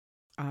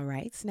All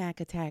right, Snack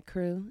Attack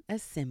crew,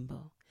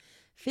 assemble.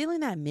 Feeling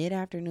that mid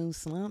afternoon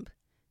slump?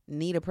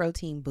 Need a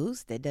protein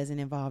boost that doesn't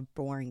involve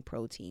boring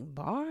protein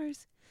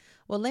bars?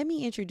 Well, let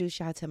me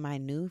introduce y'all to my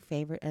new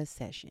favorite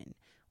obsession,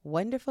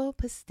 Wonderful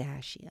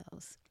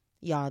Pistachios.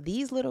 Y'all,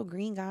 these little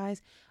green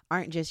guys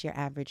aren't just your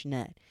average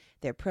nut.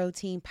 They're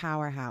protein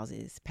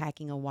powerhouses,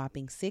 packing a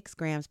whopping 6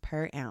 grams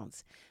per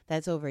ounce.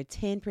 That's over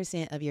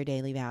 10% of your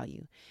daily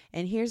value.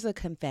 And here's a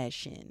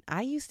confession.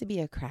 I used to be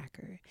a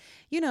cracker.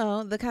 You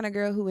know, the kind of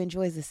girl who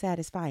enjoys the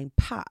satisfying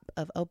pop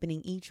of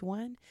opening each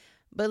one.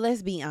 But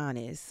let's be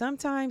honest,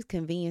 sometimes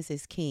convenience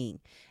is king,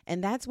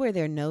 and that's where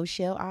their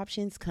no-shell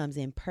options comes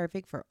in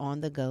perfect for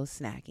on-the-go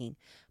snacking.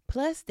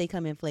 Plus, they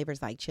come in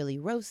flavors like chili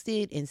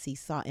roasted and sea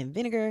salt and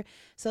vinegar,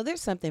 so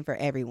there's something for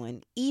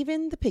everyone,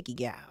 even the picky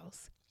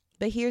gals.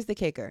 But here's the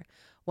kicker.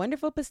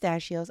 Wonderful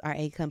Pistachios are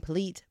a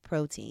complete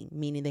protein,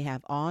 meaning they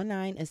have all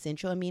 9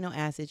 essential amino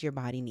acids your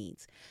body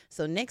needs.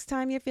 So next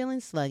time you're feeling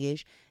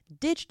sluggish,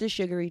 ditch the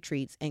sugary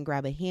treats and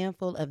grab a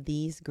handful of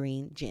these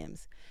green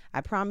gems.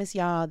 I promise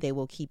y'all they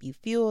will keep you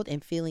fueled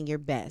and feeling your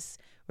best,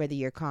 whether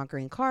you're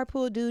conquering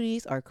carpool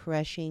duties or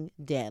crushing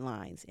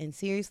deadlines. And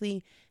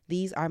seriously,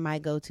 these are my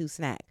go-to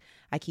snack.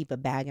 I keep a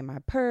bag in my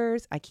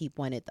purse. I keep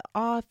one at the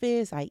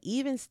office. I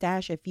even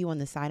stash a few on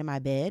the side of my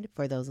bed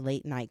for those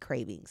late night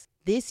cravings.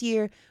 This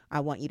year, I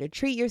want you to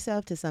treat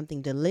yourself to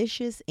something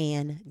delicious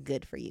and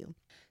good for you.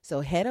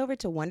 So head over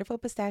to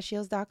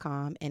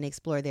wonderfulpistachios.com and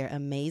explore their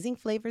amazing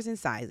flavors and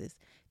sizes.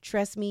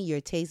 Trust me,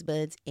 your taste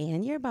buds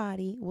and your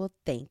body will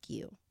thank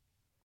you.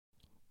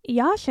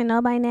 Y'all should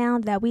know by now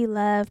that we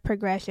love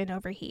progression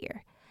over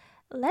here.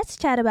 Let's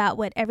chat about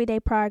what everyday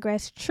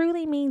progress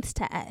truly means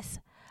to us.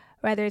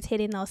 Whether it's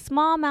hitting those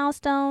small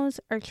milestones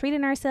or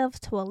treating ourselves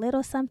to a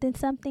little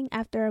something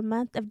after a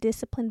month of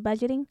disciplined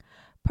budgeting,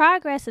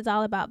 progress is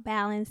all about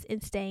balance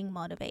and staying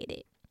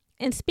motivated.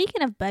 And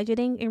speaking of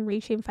budgeting and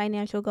reaching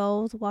financial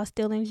goals while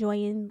still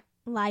enjoying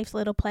life's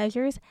little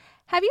pleasures,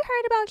 have you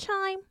heard about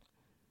Chime?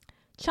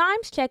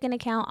 Chime's checking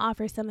account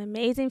offers some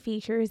amazing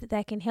features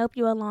that can help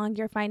you along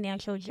your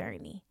financial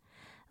journey.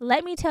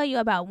 Let me tell you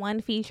about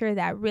one feature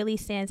that really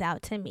stands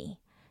out to me.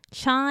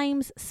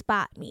 Chime's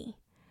Spot Me.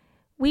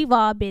 We've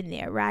all been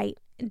there, right?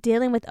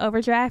 Dealing with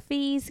overdraft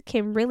fees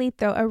can really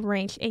throw a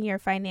wrench in your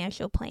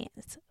financial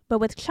plans. But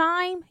with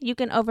Chime, you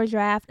can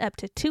overdraft up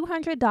to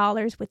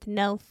 $200 with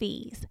no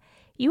fees.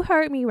 You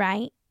heard me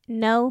right,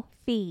 no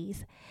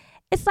fees.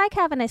 It's like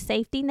having a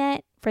safety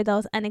net for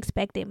those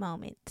unexpected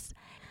moments.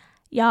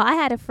 Y'all, I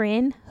had a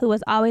friend who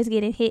was always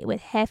getting hit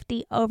with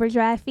hefty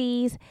overdraft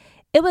fees.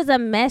 It was a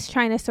mess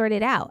trying to sort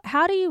it out.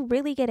 How do you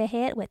really get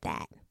ahead with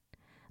that?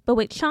 But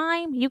with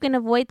Chime, you can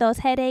avoid those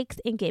headaches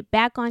and get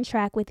back on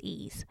track with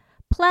ease.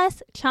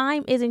 Plus,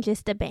 Chime isn't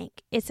just a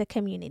bank, it's a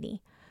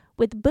community.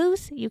 With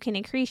Boost, you can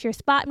increase your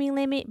Spot Me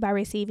limit by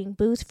receiving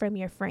boosts from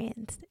your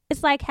friends.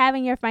 It's like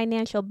having your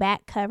financial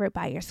back covered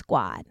by your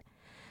squad.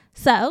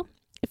 So,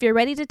 if you're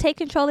ready to take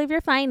control of your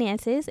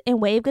finances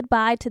and wave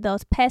goodbye to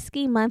those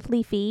pesky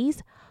monthly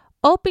fees,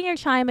 open your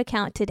Chime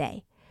account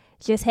today.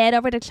 Just head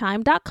over to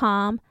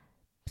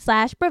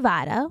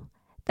chime.com/bravado.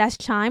 That's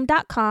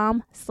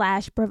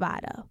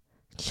chime.com/bravado.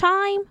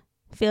 Chime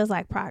feels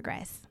like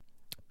progress.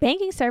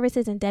 Banking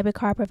services and debit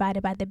card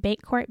provided by the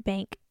Bancorp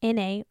Bank,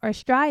 N.A. or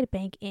Stride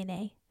Bank,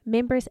 N.A.,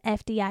 members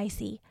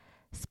FDIC.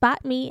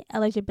 Spot Me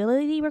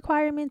eligibility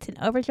requirements and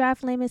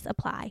overdraft limits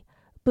apply.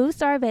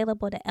 Boosts are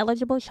available to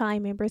eligible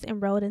Chime members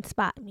enrolled in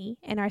Spot Me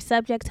and are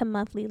subject to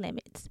monthly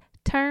limits.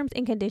 Terms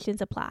and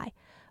conditions apply.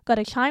 Go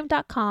to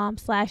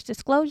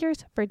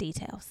chime.com/disclosures for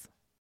details.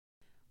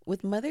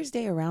 With Mother's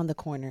Day around the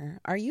corner,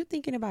 are you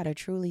thinking about a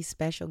truly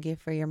special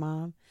gift for your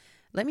mom?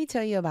 Let me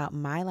tell you about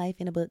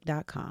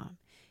mylifeinabook.com.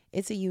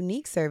 It's a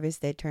unique service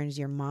that turns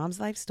your mom's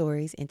life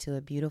stories into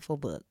a beautiful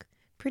book.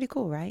 Pretty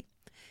cool, right?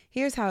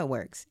 Here's how it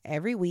works.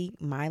 Every week,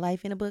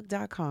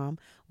 mylifeinabook.com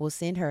will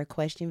send her a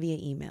question via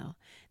email.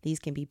 These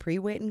can be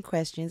pre-written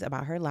questions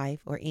about her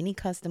life or any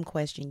custom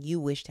question you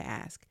wish to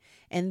ask.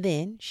 And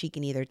then she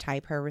can either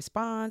type her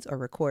response or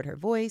record her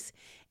voice,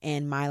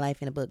 and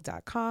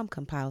mylifeinabook.com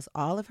compiles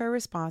all of her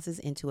responses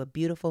into a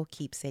beautiful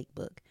keepsake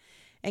book.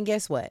 And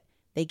guess what?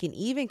 They can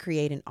even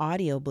create an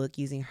audiobook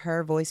using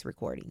her voice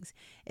recordings.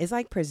 It's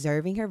like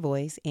preserving her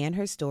voice and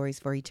her stories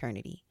for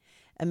eternity.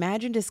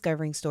 Imagine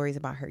discovering stories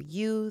about her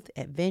youth,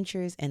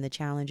 adventures, and the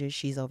challenges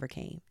she's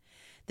overcame.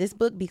 This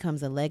book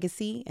becomes a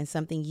legacy and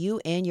something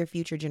you and your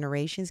future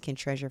generations can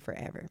treasure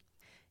forever.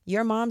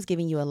 Your mom's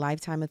giving you a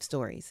lifetime of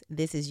stories.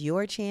 This is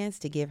your chance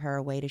to give her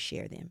a way to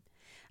share them.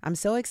 I'm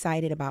so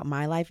excited about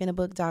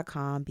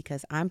mylifeinabook.com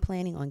because I'm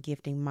planning on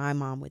gifting my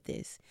mom with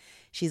this.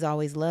 She's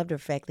always loved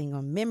reflecting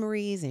on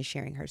memories and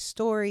sharing her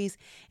stories,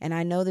 and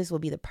I know this will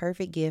be the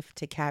perfect gift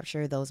to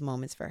capture those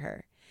moments for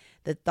her.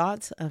 The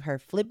thoughts of her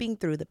flipping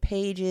through the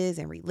pages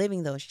and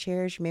reliving those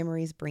cherished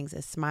memories brings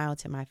a smile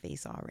to my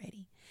face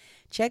already.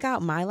 Check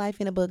out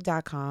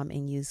mylifeinabook.com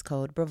and use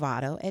code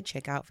BRAVADO at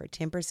checkout for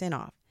 10%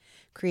 off.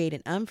 Create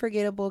an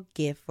unforgettable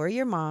gift for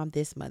your mom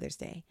this Mother's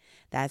Day.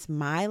 That's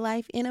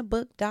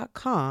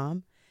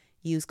mylifeinabook.com.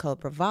 Use code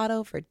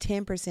BRAVADO for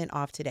 10%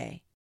 off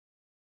today.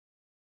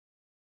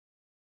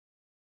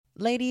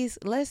 Ladies,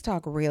 let's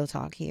talk real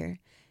talk here.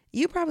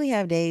 You probably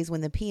have days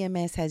when the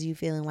PMS has you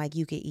feeling like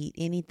you could eat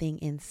anything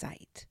in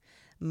sight.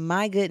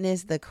 My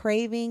goodness, the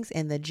cravings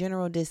and the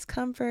general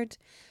discomfort.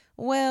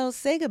 Well,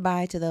 say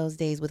goodbye to those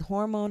days with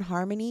Hormone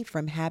Harmony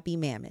from Happy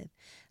Mammoth.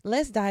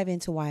 Let's dive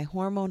into why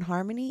Hormone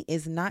Harmony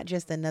is not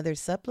just another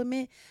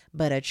supplement,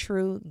 but a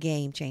true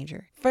game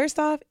changer. First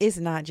off, it's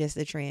not just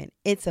a trend,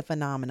 it's a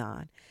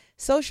phenomenon.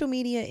 Social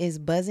media is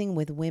buzzing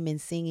with women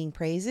singing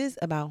praises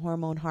about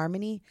Hormone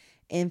Harmony.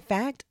 In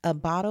fact, a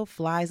bottle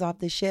flies off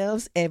the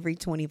shelves every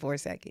 24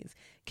 seconds.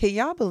 Can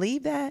y'all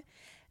believe that?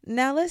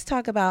 Now let's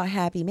talk about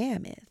Happy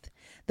Mammoth,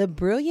 the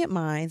brilliant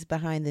minds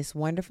behind this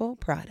wonderful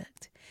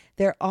product.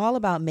 They're all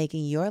about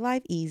making your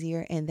life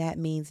easier, and that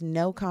means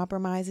no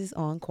compromises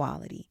on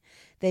quality.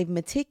 They've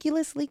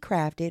meticulously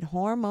crafted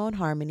Hormone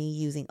Harmony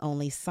using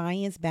only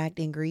science-backed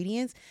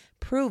ingredients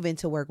proven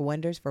to work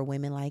wonders for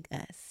women like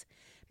us.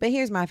 But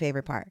here's my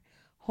favorite part.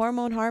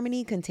 Hormone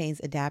Harmony contains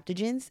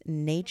adaptogens,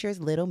 nature's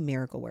little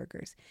miracle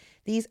workers.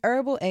 These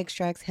herbal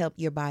extracts help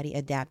your body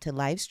adapt to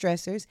life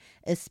stressors,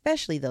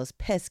 especially those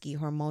pesky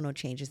hormonal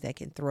changes that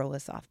can throw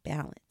us off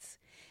balance.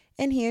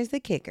 And here's the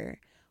kicker.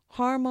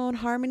 Hormone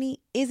Harmony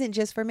isn't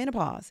just for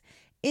menopause.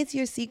 It's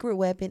your secret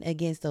weapon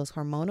against those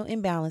hormonal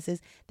imbalances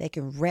that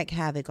can wreak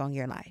havoc on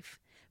your life.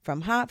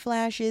 From hot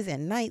flashes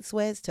and night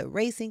sweats to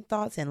racing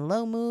thoughts and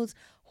low moods,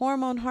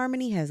 Hormone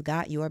Harmony has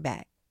got your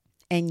back.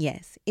 And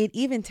yes, it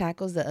even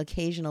tackles the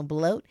occasional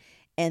bloat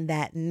and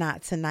that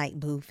not tonight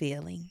boo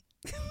feeling.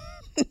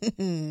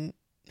 The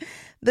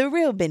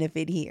real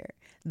benefit here,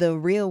 the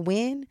real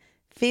win,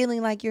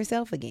 feeling like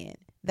yourself again.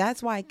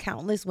 That's why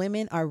countless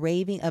women are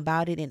raving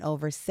about it in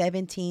over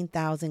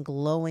 17,000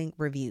 glowing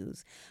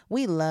reviews.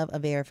 We love a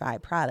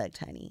verified product,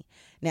 honey.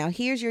 Now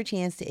here's your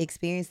chance to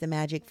experience the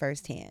magic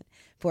firsthand.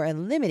 For a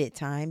limited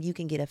time, you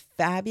can get a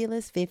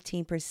fabulous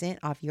 15%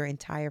 off your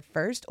entire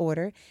first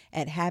order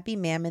at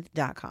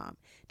happymammoth.com.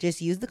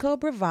 Just use the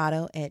code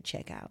BRAVADO at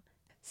checkout.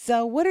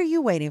 So what are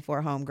you waiting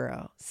for,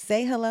 homegirl?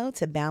 Say hello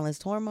to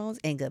balanced hormones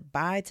and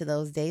goodbye to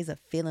those days of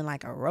feeling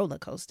like a roller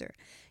coaster.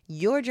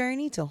 Your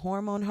journey to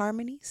Hormone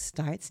Harmony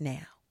starts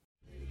now.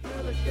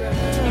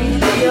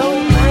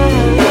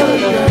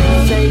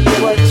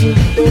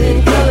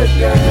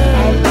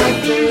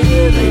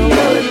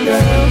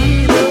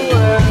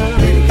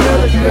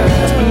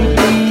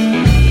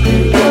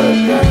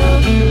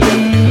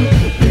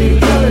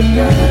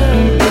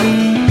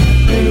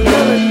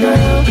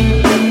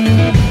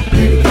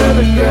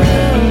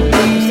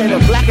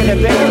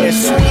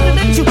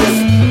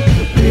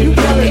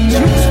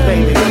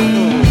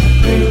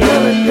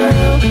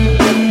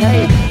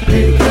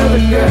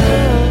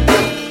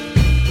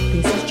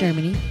 This is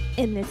Germany.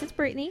 And this is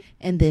Brittany.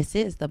 And this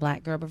is the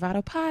Black Girl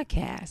Bravado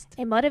Podcast.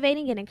 A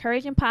motivating and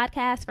encouraging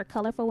podcast for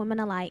colorful women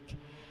alike.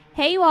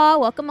 Hey, you all.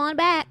 Welcome on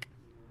back.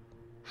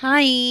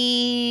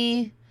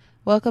 Hi.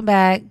 Welcome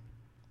back.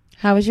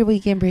 How was your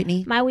weekend,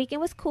 Brittany? My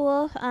weekend was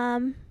cool.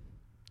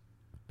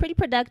 Pretty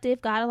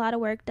productive. Got a lot of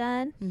work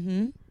done.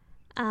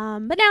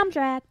 But now I'm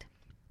dragged.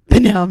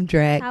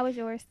 How was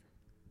yours?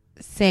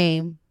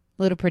 Same.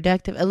 A little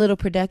productive, a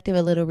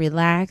little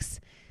relaxed,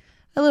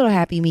 a little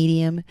happy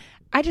medium.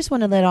 I just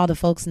want to let all the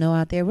folks know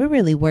out there, we're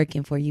really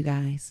working for you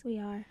guys. We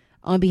are.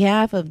 On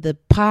behalf of the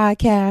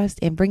podcast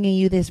and bringing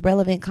you this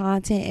relevant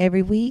content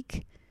every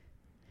week,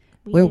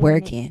 we're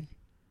working.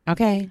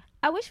 Okay?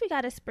 I wish we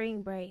got a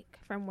spring break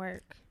from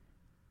work.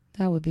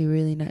 That would be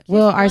really nice.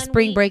 Well, our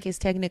spring break is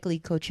technically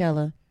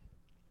Coachella.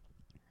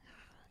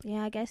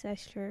 Yeah, I guess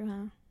that's true,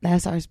 huh?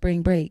 That's our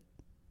spring break.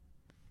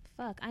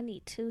 Fuck, I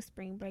need 2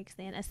 spring breaks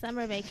then. A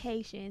summer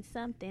vacation,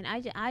 something.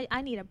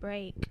 I need a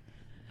break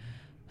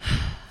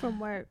from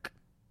work.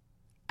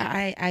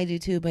 I do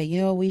too, but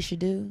you know what we should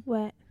do?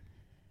 What?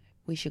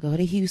 We should go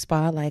to Hue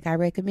Spa like I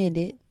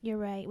recommended. You're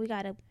right. We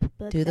got to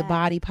do the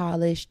body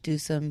polish,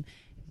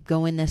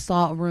 go in the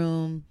salt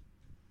room,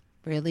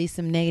 release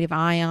some negative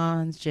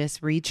ions,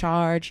 just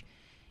recharge,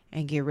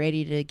 and get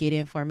ready to get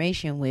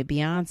information with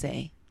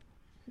Beyonce.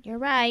 You're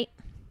right.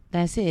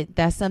 That's it.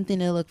 That's something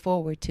to look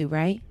forward to,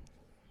 right?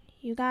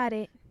 You got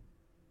it.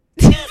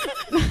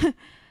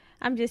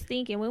 I'm just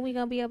thinking, when we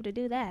going to be able to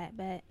do that?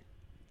 But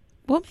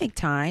we'll make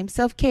time.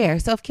 Self-care.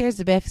 Self-care is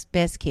the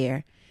best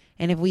care.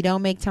 And if we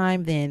don't make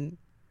time, then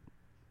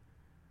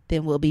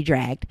we'll be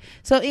dragged.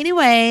 So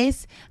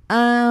anyways,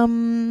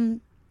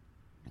 Cardi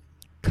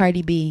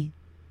B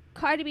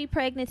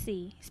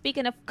pregnancy.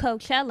 Speaking of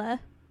Coachella,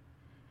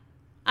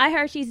 I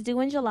heard she's due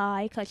in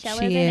July.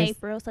 Coachella's in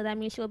April, so that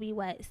means she'll be,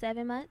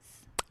 7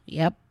 months?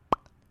 Yep.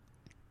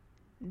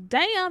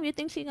 Damn, you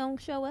think she gonna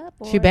show up?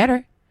 Or? She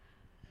better.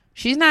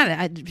 She's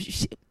not.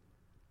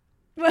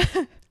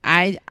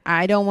 I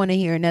don't want to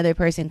hear another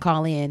person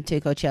call in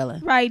to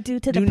Coachella. Right, due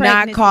to the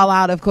pregnancy. Do not call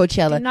out of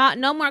Coachella.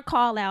 No more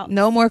call outs.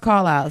 No more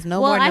call outs. No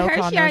more no call no shows. Well,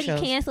 I heard she already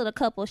canceled a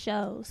couple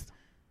shows.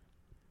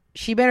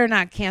 She better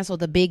not cancel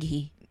the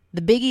biggie.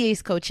 The biggie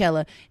is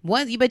Coachella.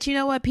 But you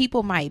know what?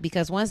 People might,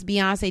 because once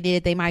Beyonce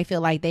did, they might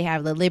feel like they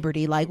have the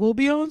liberty. Like, well,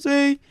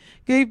 Beyonce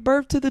gave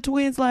birth to the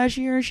twins last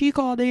year and she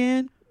called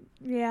in.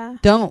 Yeah.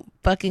 Don't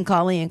fucking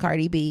call in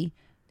Cardi B.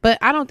 But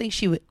I don't think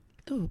she would.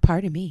 Oh,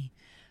 pardon me.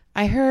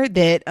 I heard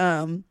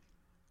that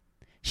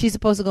she's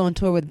supposed to go on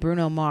tour with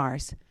Bruno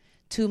Mars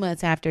 2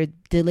 months after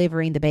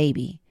delivering the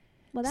baby.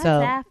 Well, that's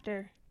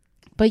after.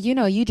 But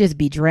you just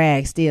be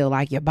dragged still.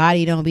 Like your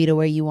body don't be the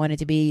way you want it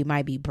to be. You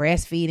might be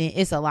breastfeeding.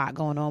 It's a lot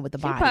going on with the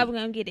body. She's probably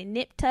gonna get it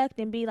nip tucked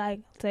and be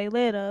like, "Say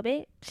little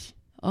bitch."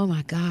 Oh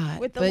my God.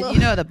 But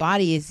the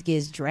body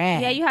gets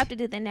dragged. Yeah, you have to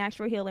do the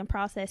natural healing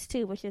process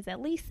too, which is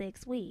at least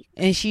 6 weeks.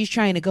 And she's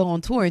trying to go on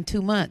tour in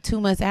 2 months.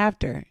 2 months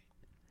after.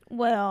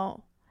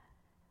 Well,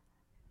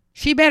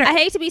 she better. I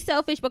hate to be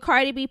selfish, but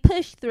Cardi B,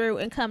 push through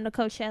and come to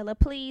Coachella,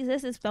 please.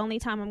 This is the only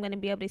time I'm going to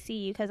be able to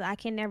see you because I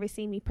can never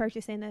see me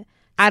purchasing a.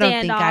 I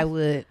don't think I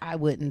would. I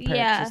wouldn't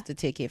purchase the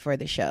ticket for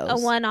the shows.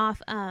 A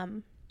one-off.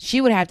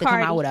 She would have to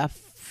Cardi. come out with a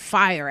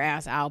fire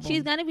ass album.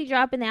 She's going to be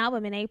dropping the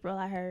album in April,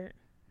 I heard.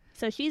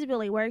 So she's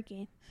really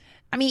working.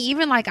 I mean,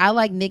 even like I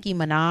like Nicki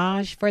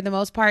Minaj for the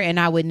most part, and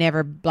I would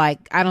never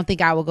like. I don't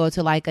think I would go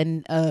to like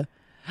a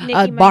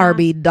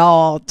Barbie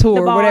doll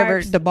tour,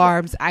 whatever, the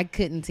Barbs. I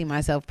couldn't see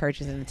myself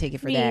purchasing a ticket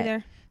for Me that.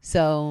 Either.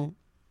 So,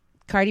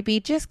 Cardi B,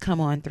 just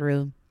come on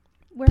through.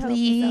 We're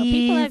hoping so.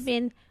 People have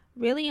been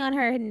really on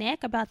her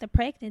neck about the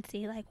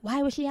pregnancy. Like,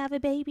 why would she have a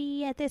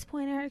baby at this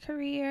point in her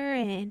career?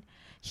 And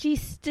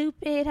she's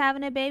stupid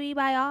having a baby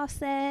by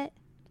Offset.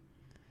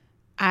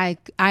 I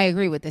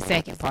agree with the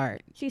second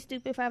part. She's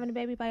stupid for having a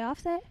baby by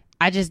Offset?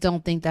 I just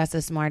don't think that's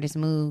the smartest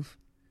move.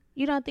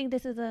 You don't think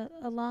this is a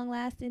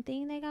long-lasting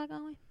thing they got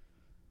going?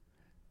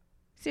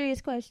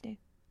 Serious question.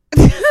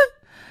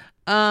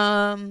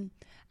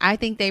 I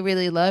think they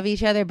really love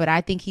each other, but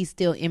I think he's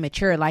still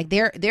immature. Like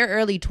they're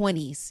early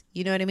 20s.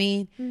 You know what I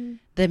mean? Mm-hmm.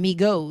 The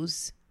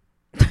Migos.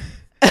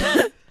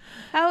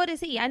 How old is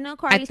he? I know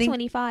Cardi's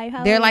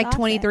 25. They're like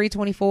 23,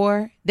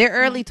 24. They're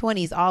early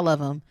 20s, all of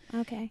them.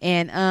 Okay.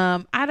 And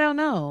I don't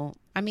know.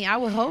 I mean, I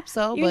would hope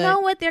so. You know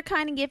what they're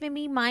kind of giving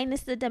me,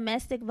 minus the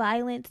domestic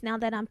violence, now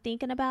that I'm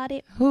thinking about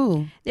it?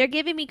 Who? They're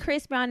giving me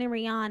Chris Brown and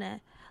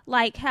Rihanna.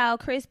 Like how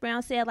Chris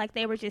Brown said, like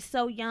they were just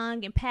so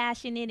young and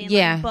passionate and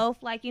like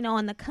both like,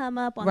 on the come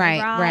up, on the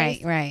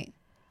rise. Right.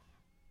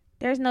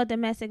 There's no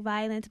domestic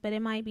violence, but it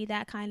might be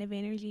that kind of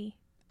energy.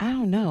 I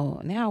don't know.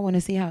 Now I want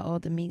to see how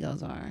old the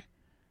Migos are.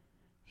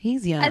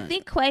 He's young. I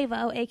think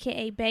Quavo,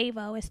 a.k.a.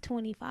 Bavo, is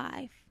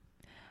 25.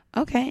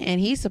 Okay,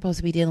 and he's supposed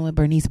to be dealing with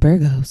Bernice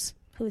Burgos.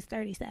 Who's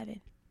 37.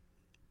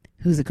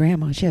 Who's a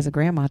grandma. She has a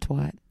grandma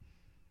twat.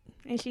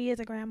 And she is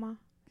a grandma.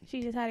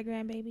 She just had a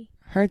grandbaby.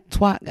 Her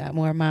twat got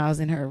more miles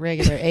than her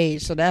regular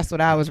age, so that's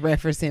what I was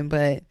referencing.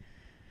 But,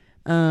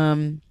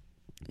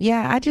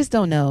 yeah, I just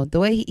don't know. The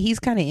way he's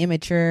kind of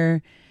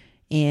immature,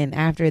 and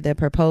after the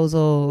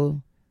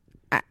proposal,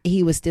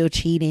 he was still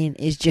cheating.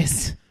 Is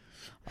just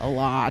a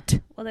lot.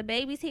 Well, the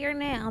baby's here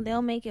now.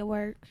 They'll make it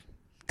work.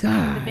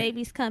 God. The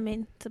baby's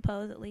coming,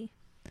 supposedly.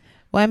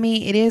 Well, I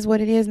mean, it is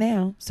what it is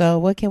now. So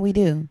what can we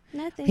do?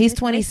 Nothing. He's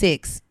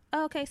 26.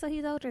 Okay, so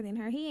he's older than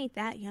her. He ain't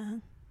that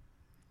young.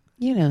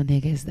 You know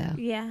niggas, though.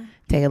 Yeah.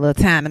 Take a little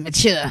time to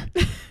mature.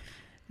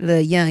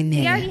 Little young nigga.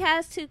 He already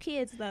has 2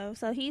 kids, though,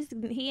 so he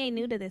ain't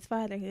new to this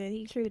fatherhood.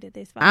 He's true to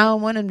this fatherhood. I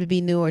don't want him to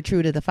be new or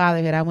true to the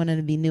fatherhood. I want him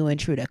to be new and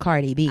true to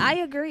Cardi B. I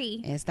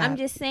agree. I'm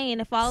just saying,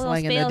 if all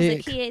else fails, the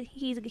kid,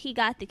 he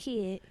got the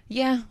kid.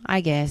 Yeah,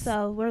 I guess.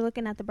 So we're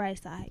looking at the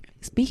bright side.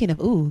 Speaking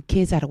of,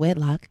 kids out of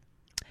wedlock.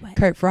 What?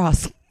 Kurt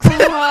Frost.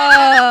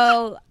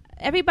 Oh,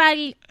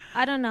 everybody,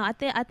 I don't know.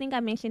 I think I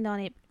mentioned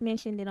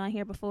it on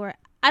here before.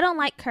 I don't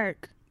like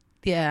Kirk.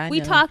 Yeah, we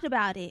talked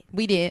about it.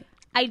 We did.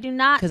 I do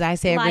not. Because I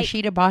said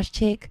Rashida Boss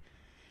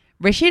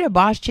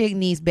Chick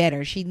needs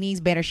better. She needs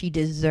better. She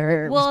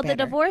deserves better. The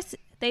divorce,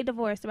 they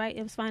divorced, right?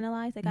 It was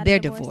finalized. They're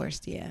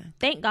divorced, yeah.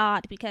 Thank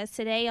God, because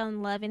today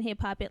on Love and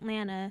Hip Hop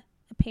Atlanta,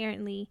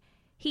 apparently,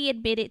 he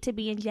admitted to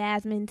being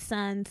Jasmine's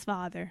son's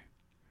father.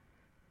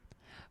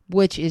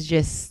 Which is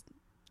just,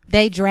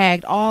 they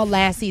dragged all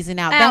last season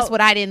out. That's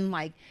what I didn't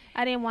like.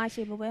 I didn't watch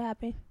it, but what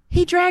happened?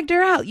 He dragged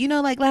her out.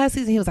 Like last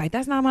season, he was like,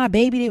 that's not my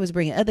baby. They was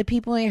bringing other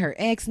people in, her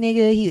ex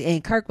nigga.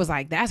 And Kirk was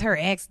like, that's her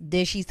ex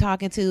that she's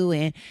talking to.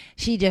 And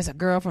she just a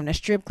girl from the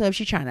strip club.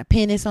 She trying to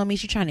pin this on me.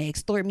 She trying to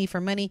extort me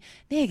for money.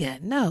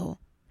 Nigga, no.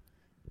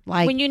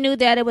 Like, when you knew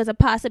that it was a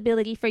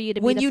possibility for you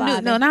to be the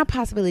father. No, not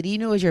possibility. You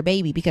knew it was your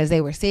baby because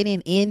they were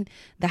sitting in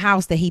the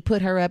house that he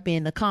put her up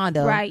in, the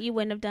condo. Right. You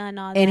wouldn't have done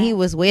all that. And he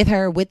was with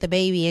her with the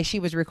baby, and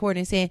she was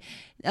recording saying,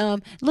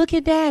 look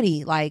at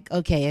daddy. Like,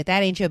 okay, if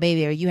that ain't your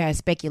baby or you had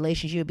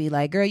speculations, you'd be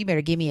like, girl, you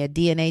better give me a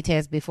DNA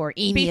test before of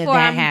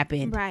that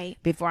happened. Right.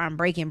 Before I'm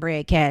breaking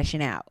bread,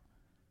 cashing out.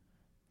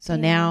 So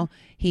now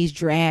he's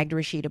dragged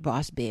Rashida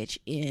Boss Bitch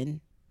in.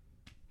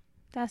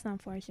 That's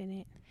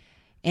unfortunate.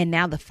 And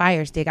now the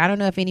Fire Stick. I don't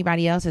know if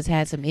anybody else has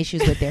had some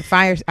issues with their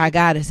fires. I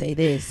gotta say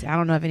this. I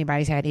don't know if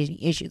anybody's had any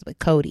issues with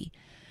Cody.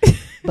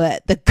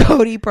 But the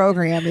Cody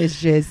program is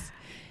just,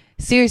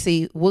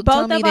 seriously, Wook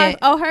told me that.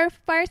 Oh, her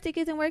Fire Stick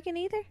isn't working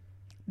either?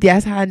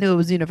 That's how I knew it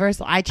was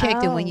Universal. I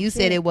checked it when you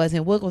said shit. it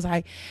wasn't. Wook was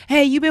like,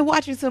 hey, you been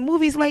watching some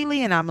movies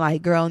lately? And I'm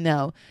like, girl,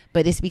 no.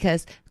 But it's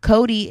because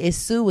Cody is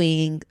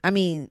suing. I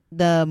mean,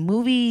 the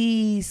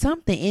movie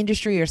something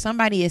industry or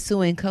somebody is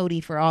suing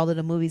Cody for all of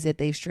the movies that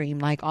they've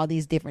streamed, like all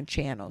these different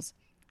channels.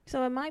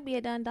 So it might be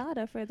a done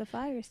data for the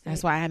Fire Stick.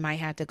 That's why I might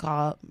have to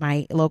call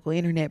my local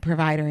internet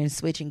provider and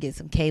switch and get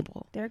some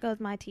cable. There goes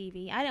my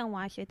TV. I don't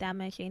watch it that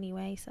much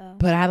anyway, so.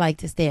 But I like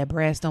to stay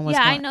abreast on what's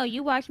Yeah, going on. I know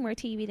you watch more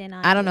TV than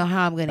I do. I don't know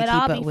how I'm going to But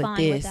keep I'll up be with fine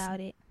this without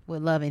it.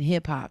 with Love and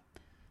Hip Hop.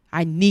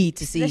 I need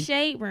to see. The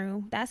Shade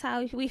Room. That's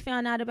how we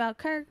found out about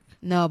Kirk.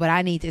 No, but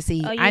I need to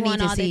see. Oh, you I need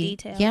want to all the see.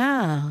 details.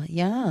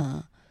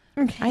 Yeah.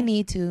 Okay. I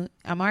need to.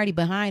 I'm already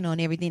behind on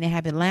everything that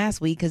happened last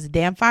week because the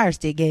damn Fire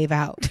Stick gave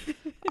out.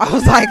 I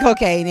was like,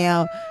 okay,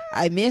 now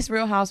I miss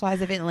Real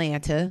Housewives of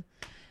Atlanta,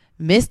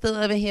 miss the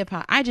Love and Hip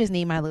Hop. I just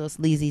need my little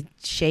sleazy,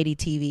 shady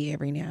TV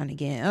every now and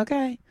again.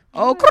 Okay.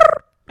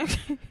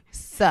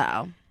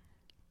 So,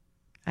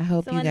 I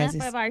hope So you guys.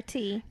 enough of our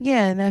tea.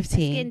 Yeah, enough Let's get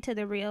tea. into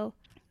the real.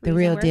 The reason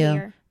real we're deal.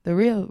 here. The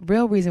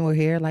real reason we're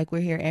here, like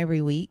we're here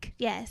every week.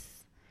 Yes.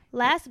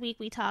 Last week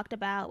we talked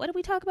about, what did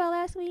we talk about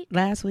last week?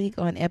 Last week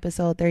on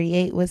episode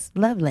 38 was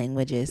love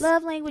languages.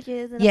 Love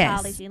languages and Yes.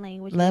 apology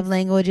languages. Love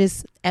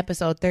languages.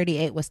 Episode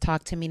 38 was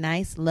Talk to Me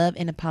Nice, Love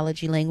and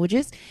Apology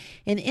Languages.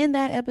 And in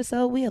that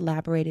episode, we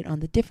elaborated on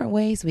the different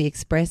ways we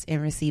express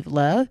and receive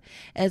love,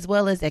 as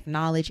well as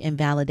acknowledge and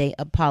validate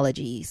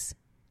apologies.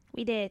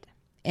 We did.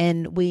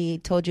 And we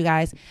told you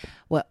guys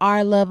what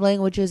our love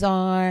languages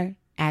are: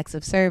 acts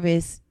of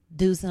service,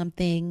 do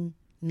something,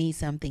 need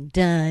something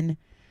done,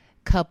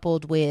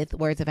 coupled with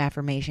words of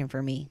affirmation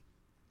for me.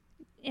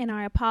 In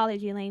our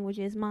apology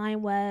languages,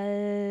 mine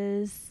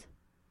was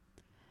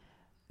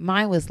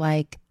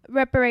like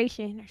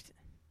reparation.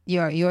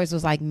 yours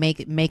was like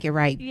make it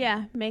right.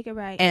 Yeah, make it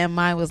right. And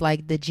mine was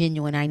like the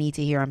genuine I need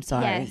to hear I'm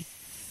sorry. Yes.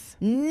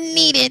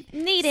 Need it.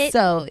 Need it.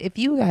 So if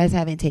you guys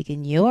haven't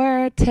taken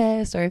your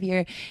test, or if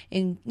you're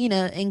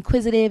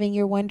inquisitive and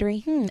you're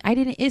wondering,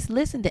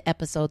 listen to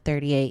episode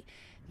 38.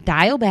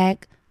 Dial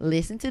back,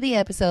 listen to the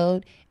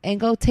episode, and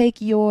go take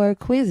your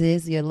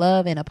quizzes, your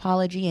love and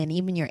apology, and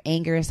even your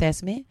anger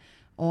assessment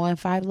on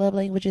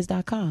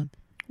 5lovelanguages.com.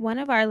 One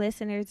of our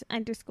listeners,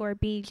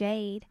 _B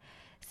Jade,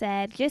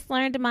 said,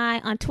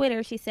 on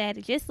Twitter, she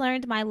said, just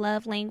learned my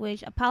love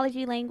language,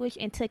 apology language,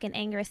 and took an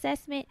anger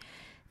assessment.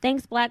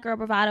 Thanks, Black Girl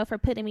Bravado, for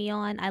putting me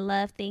on. I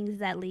love things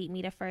that lead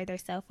me to further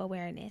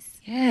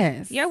self-awareness.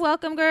 Yes. You're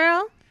welcome,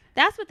 girl.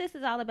 That's what this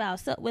is all about.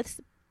 So with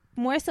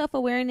more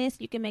self-awareness,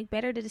 you can make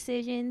better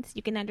decisions.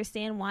 You can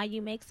understand why you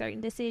make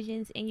certain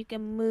decisions, and you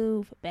can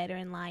move better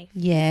in life.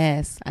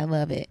 Yes, I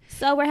love it.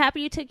 So we're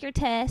happy you took your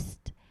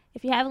test.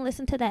 If you haven't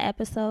listened to that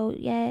episode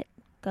yet,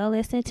 go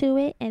listen to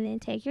it and then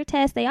take your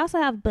test. They also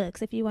have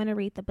books if you want to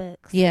read the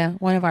books. Yeah,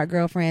 one of our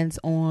girlfriends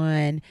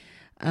on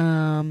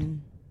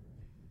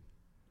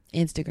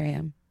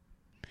Instagram,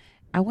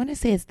 I want to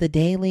say it's the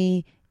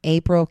Daily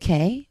April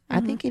K.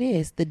 I think it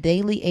is the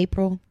Daily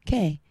April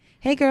K.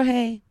 Hey girl,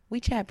 hey. We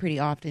chat pretty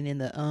often in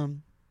the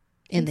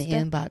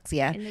inbox.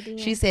 Yeah.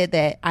 She said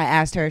that I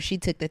asked her if she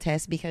took the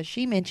test because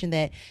she mentioned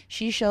that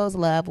she shows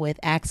love with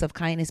acts of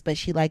kindness, but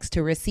she likes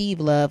to receive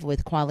love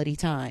with quality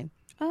time.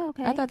 Oh,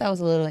 okay. I thought that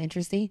was a little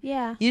interesting.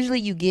 Yeah. Usually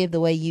you give the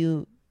way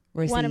you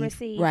Want to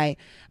receive. Right.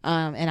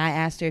 And I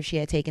asked her if she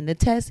had taken the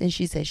test, and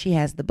she said she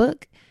has the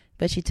book,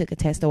 but she took a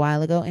test a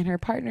while ago, and her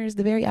partner is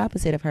the very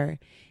opposite of her.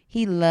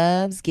 He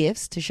loves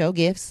gifts, to show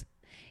gifts,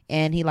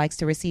 and he likes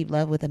to receive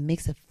love with a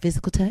mix of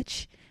physical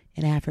touch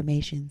and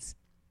affirmations.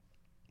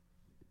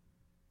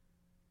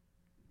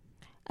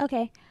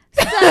 Okay.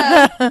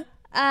 So,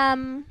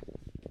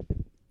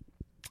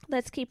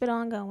 let's keep it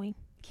on going.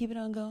 Keep it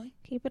on going.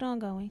 Keep it on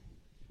going.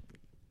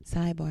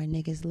 Sidebar,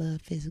 niggas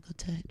love physical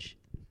touch.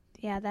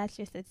 Yeah, that's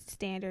just a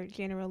standard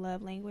general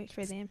love language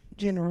for them.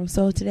 General.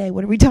 So today,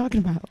 what are we talking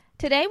about?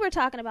 Today we're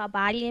talking about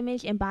body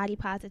image and body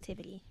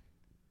positivity.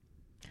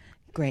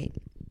 Great.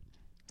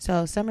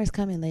 So summer's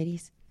coming,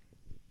 ladies.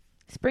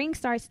 Spring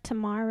starts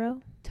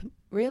tomorrow.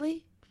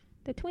 Really?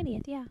 The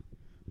 20th, yeah.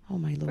 Oh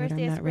my Lord, First I'm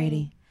day of not spring.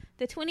 ready.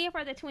 The 20th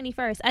or the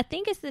 21st? I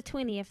think it's the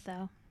 20th,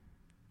 though.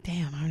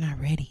 Damn, I'm not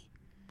ready.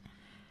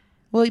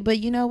 Well, but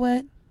you know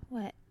what?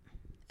 What?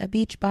 A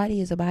beach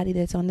body is a body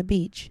that's on the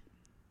beach.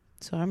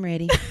 So I'm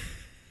ready.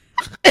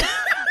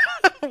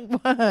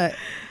 What?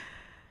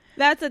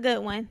 That's a good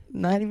one.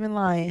 Not even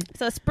lying.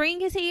 So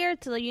spring is here.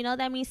 So you know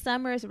that means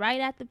summer is right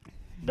at the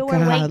door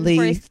Golly. waiting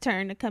for its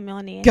turn to come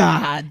on in.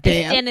 God It's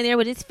damn. standing there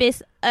with his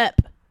fist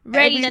up,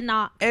 ready Every- to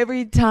knock.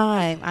 Every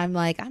time I'm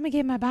like, I'm going to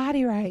get my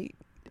body right.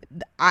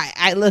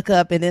 I look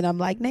up and then I'm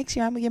like, next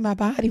year I'm going to get my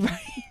body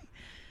right.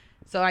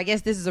 So I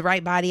guess this is the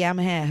right body I'm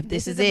going to have.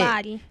 This is the it.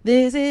 body.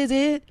 This is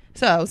it.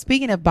 So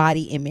speaking of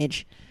body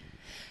image,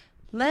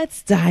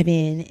 let's dive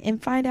in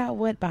and find out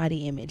what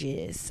body image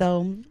is.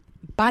 So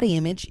body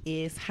image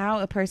is how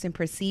a person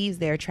perceives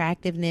their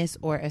attractiveness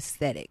or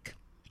aesthetic,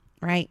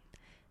 right?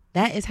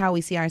 That is how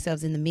we see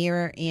ourselves in the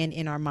mirror and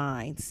in our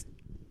minds.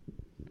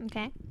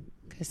 Okay.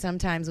 Because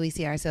sometimes we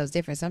see ourselves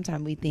different.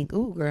 Sometimes we think,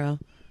 ooh, girl,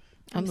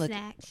 I'm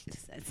looking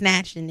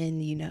snatched, and then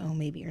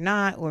maybe you're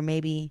not, or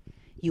maybe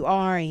you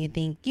are, and you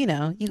think you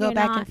go you're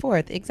back not. and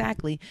forth.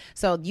 Exactly.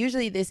 So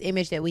usually this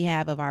image that we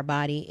have of our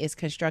body is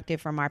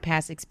constructed from our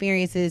past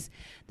experiences,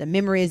 the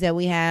memories that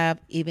we have,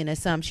 even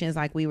assumptions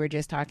like we were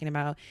just talking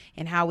about,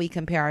 and how we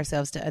compare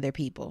ourselves to other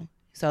people.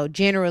 So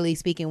generally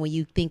speaking, when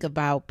you think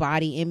about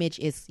body image,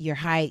 it's your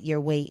height, your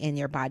weight, and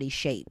your body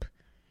shape,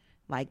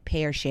 like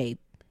pear shape,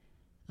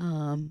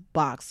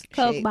 box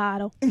Coke shape.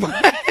 bottle.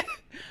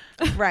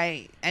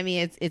 Right. I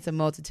mean, it's a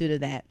multitude of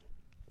that.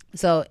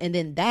 So, and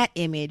then that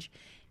image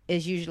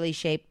is usually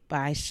shaped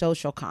by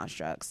social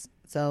constructs.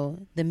 So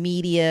the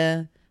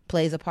media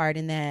plays a part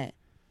in that,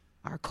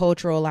 our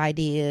cultural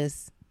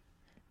ideas,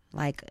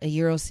 like a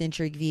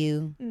Eurocentric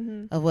view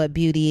of what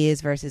beauty is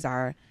versus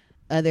our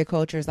other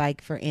cultures.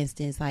 Like, for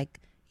instance,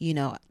 like,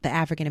 the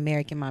African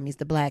American mommies,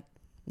 the black,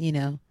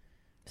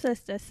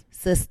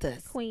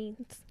 sisters,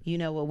 queens. You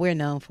know what we're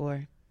known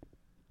for?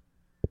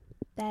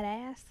 That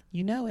ass.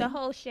 You know it. The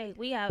whole shape.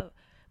 We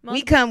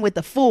come with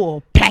the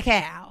full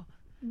pack-out.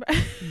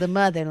 The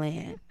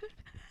motherland.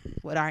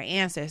 What our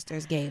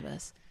ancestors gave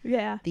us.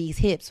 Yeah. These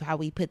hips, how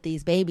we put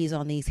these babies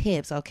on these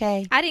hips,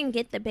 okay? I didn't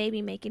get the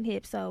baby making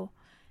hips, so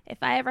if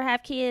I ever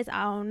have kids,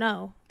 I don't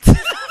know.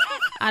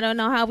 I don't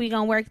know how we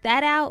gonna work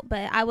that out,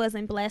 but I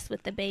wasn't blessed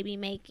with the baby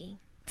making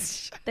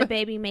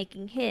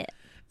hip.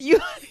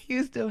 You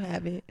still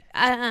have it.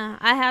 I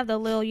have the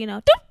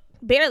little,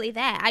 barely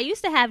that. I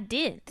used to have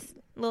dents,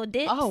 little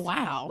dents. Oh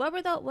wow. What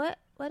were those? What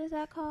is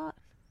that called?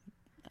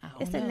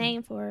 It's a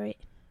name for it.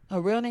 A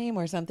real name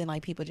or something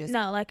like people just...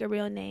 No, like a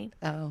real name.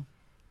 Oh.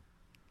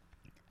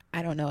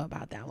 I don't know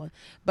about that one.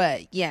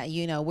 But yeah,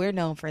 we're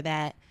known for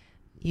that.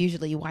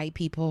 Usually white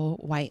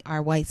people,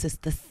 our white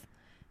sisters,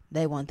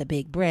 they want the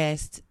big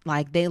breast.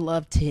 Like, they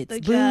love tits.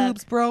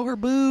 Boobs, bro. Her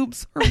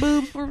boobs.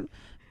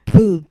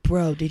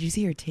 Bro, did you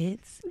see her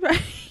tits?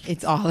 Right.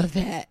 It's all of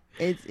that.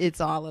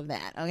 It's all of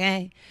that.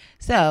 Okay.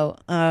 So,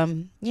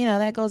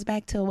 that goes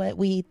back to what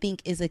we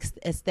think is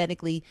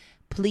aesthetically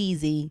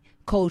pleasing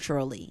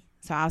culturally.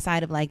 So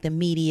outside of like the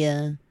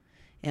media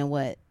and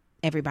what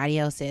everybody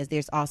else says,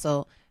 there's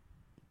also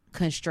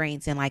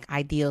constraints and like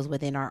ideals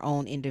within our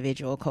own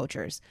individual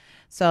cultures.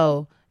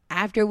 So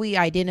after we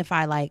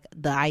identify like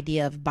the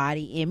idea of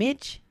body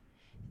image,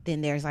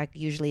 then there's like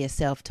usually a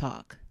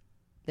self-talk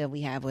that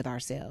we have with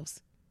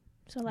ourselves.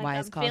 So like, why I'm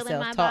it's called feeling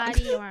my self-talk.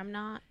 body or I'm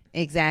not.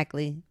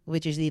 Exactly.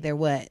 Which is either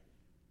what?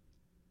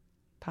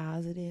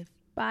 Positive.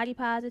 Body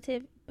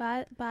positivity.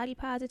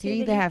 You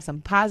either have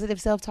some positive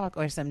self-talk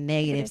or some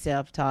negative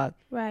self-talk.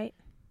 Right.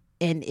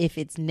 And if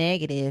it's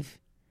negative,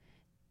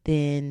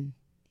 then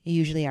you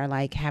usually are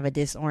like have a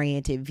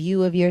disoriented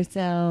view of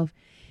yourself.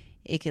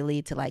 It can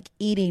lead to like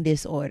eating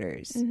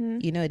disorders.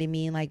 You know what I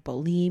mean? Like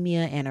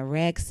bulimia,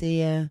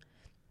 anorexia,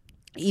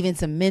 even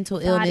some mental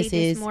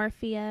illnesses,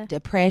 dysmorphia,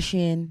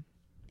 depression,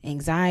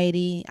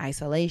 anxiety,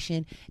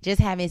 isolation, just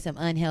having some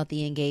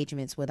unhealthy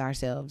engagements with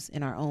ourselves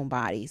in our own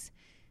bodies.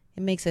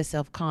 It makes us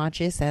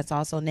self-conscious. That's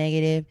also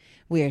negative.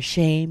 We're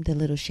ashamed, a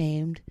little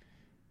shamed.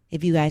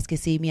 If you guys could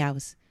see me, I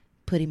was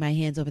putting my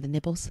hands over the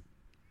nipples.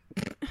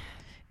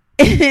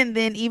 And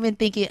then even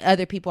thinking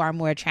other people are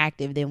more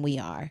attractive than we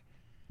are.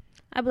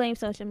 I blame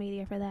social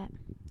media for that.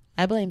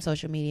 I blame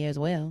social media as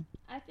well.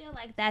 I feel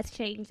like that's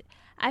changed.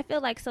 I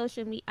feel like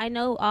social media, I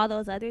know all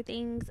those other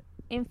things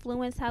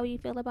influence how we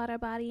feel about our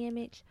body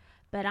image,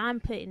 but I'm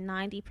putting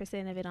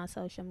 90% of it on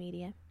social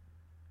media.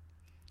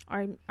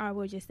 Or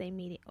we'll just say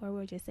media.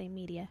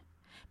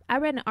 I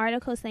read an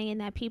article saying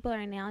that people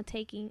are now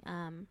taking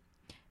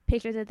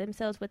pictures of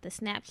themselves with the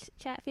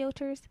Snapchat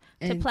filters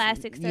to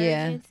plastic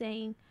surgeons,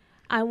 saying,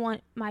 I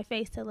want my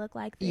face to look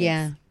like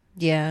this.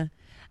 Yeah.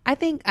 I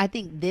think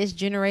this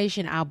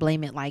generation, I'll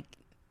blame it like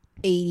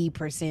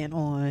 80%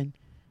 on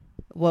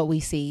what we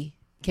see,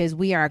 because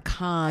we are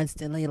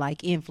constantly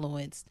like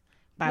influenced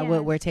by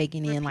what we're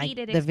taking in, like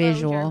the exposure.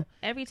 Visual.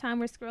 Every time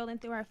we're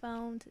scrolling through our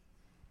phones,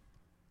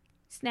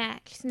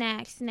 snatch,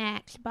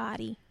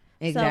 body.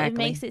 Exactly. So it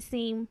makes it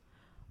seem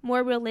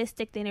more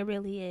realistic than it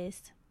really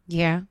is.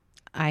 Yeah,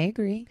 I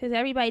agree. Because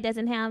everybody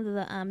doesn't have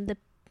the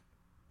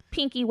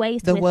pinky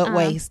waist. The what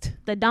waist?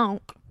 The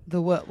donk.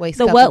 The what waist?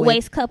 The what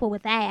waist couple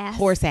with ass.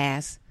 Horse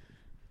ass.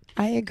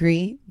 I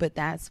agree, but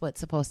that's what's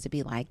supposed to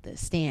be like the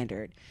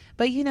standard.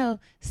 But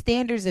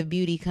standards of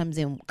beauty come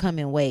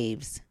in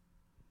waves.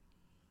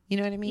 You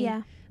know what I mean?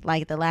 Yeah.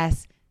 Like the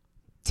last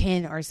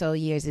 10 or so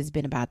years, it's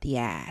been about the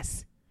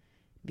ass.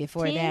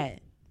 Before 10? that,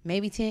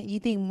 maybe 10.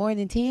 You think more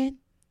than 10?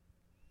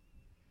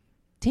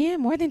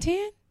 10? More than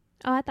 10?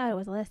 Oh, I thought it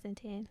was less than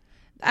 10.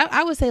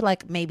 I would say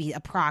like maybe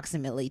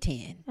approximately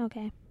 10.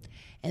 Okay.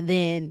 And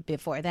then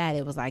before that,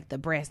 it was like the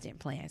breast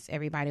implants.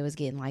 Everybody was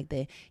getting like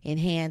the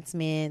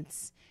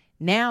enhancements.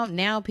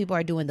 Now people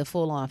are doing the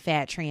full on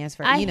fat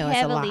transfer. I it's a lot.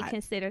 heavily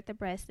considered the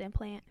breast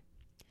implant.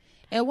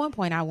 At one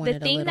point, I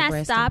wanted a little breast implant. The thing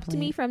that stopped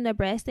me from the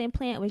breast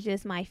implant was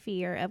just my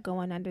fear of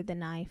going under the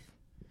knife.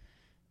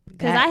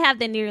 Because I have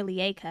the nearly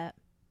A cup.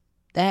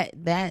 You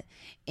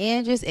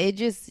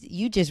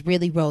just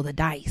really roll the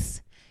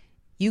dice.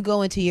 You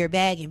go into your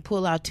bag and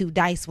pull out 2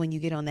 dice when you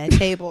get on that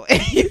table,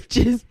 and you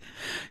just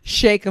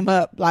shake them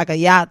up like a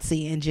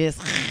Yahtzee and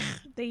just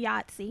the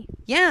Yahtzee.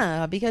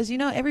 Yeah, because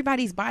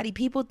everybody's body.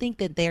 People think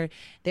that they're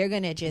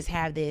gonna just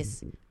have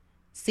this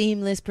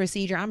seamless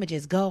procedure. I'm gonna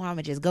just go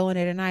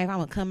under the knife. I'm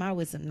gonna come out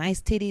with some nice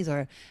titties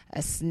or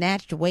a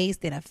snatched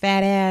waist and a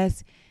fat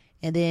ass,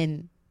 and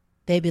then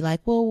they'd be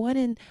like, "Well, one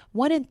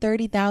in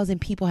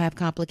 30,000 people have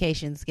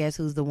complications. Guess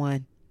who's the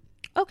one?"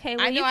 Okay,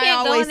 well, I know you I can't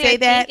always go in there say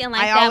that. thinking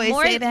like I that. always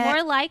say that.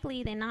 More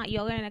likely than not,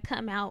 you're gonna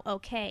come out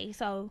okay.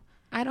 So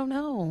I don't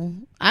know.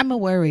 I'm a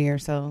worrier,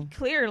 so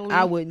clearly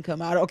I wouldn't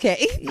come out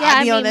okay. Yeah,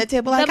 I'd be on that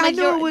table like I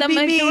knew it would be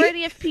me. The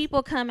majority of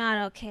people come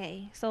out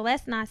okay. So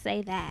let's not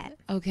say that.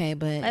 Okay,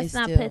 but let's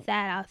not still put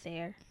that out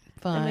there.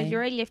 Fine. The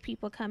majority of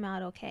people come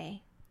out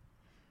okay.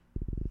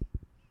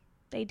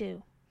 They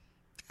do.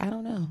 I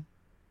don't know.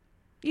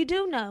 You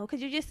do know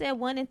because you just said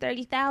 1 in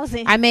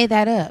 30,000. I made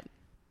that up.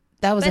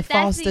 That was a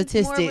false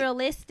statistic. statistic. More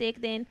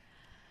realistic than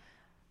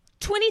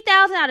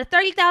 20,000 out of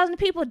 30,000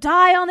 people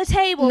die on the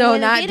table. No, when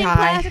not getting die.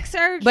 Plastic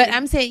surgery. But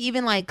I'm saying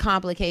even like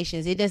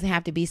complications. It doesn't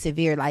have to be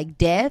severe like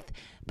death.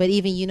 But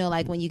even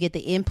like when you get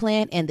the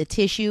implant and the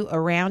tissue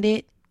around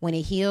it, when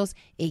it heals,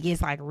 it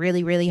gets like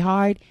really, really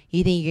hard.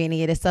 You think you're gonna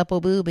get a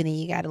supple boob, and then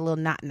you got a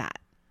little knot.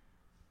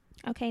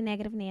 Okay,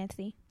 negative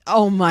Nancy.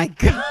 Oh my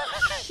god.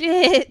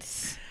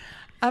 Shit.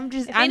 If I'm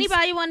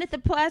anybody wanted the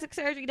plastic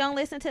surgery, don't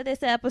listen to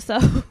this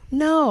episode.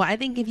 No, I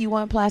think if you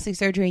want plastic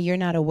surgery and you're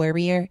not a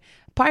worrier,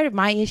 part of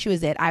my issue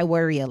is that I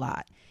worry a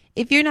lot.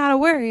 If you're not a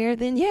worrier,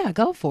 then yeah,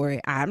 go for it.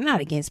 I'm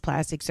not against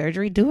plastic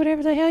surgery. Do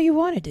whatever the hell you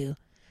want to do.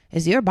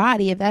 It's your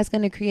body. If that's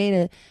going to create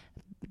a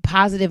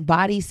positive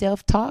body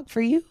self-talk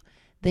for you,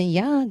 then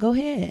yeah, go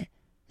ahead.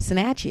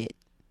 Snatch it.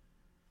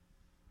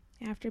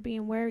 After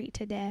being worried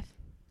to death.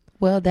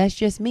 Well, that's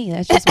just me.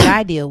 That's just what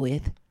I deal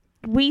with.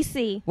 We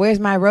see. Where's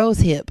my rose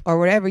hip or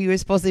whatever you were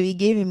supposed to be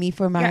giving me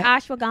for my... Your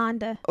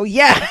ashwagandha. Oh,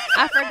 yeah.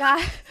 I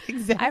forgot.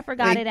 Exactly. I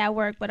forgot it at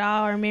work, but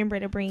I'll remember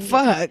to bring it.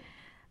 Fuck.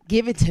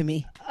 Give it to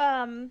me.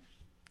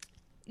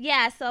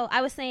 Yeah, so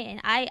I was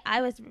saying,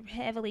 I was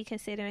heavily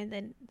considering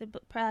the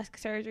plastic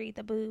surgery,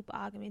 the boob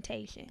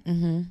augmentation.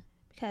 Mm-hmm.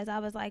 Because I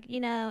was like,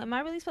 am I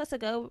really supposed to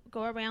go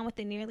around with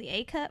the nearly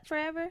A cup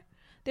forever?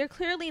 They're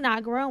clearly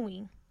not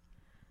growing.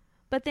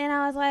 But then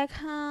I was like,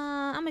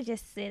 I'm going to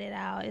just sit it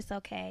out. It's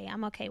okay.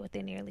 I'm okay with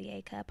the nearly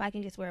A cup. I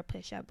can just wear a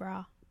push-up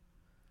bra.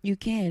 You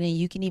can, and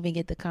you can even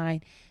get the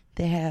kind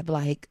that have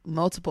like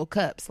multiple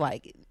cups.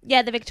 Like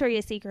yeah, the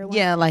Victoria's Secret one.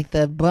 Yeah, like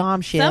the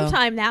bombshell.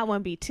 Sometimes that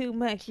one be too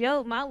much.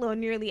 Yo, my little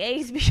nearly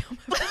A's be on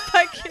my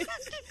fucking...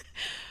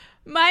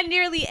 My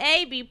nearly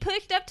A be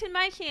pushed up to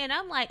my chin.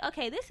 I'm like,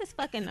 okay, this is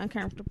fucking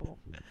uncomfortable.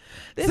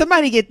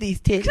 Somebody get these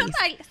titties.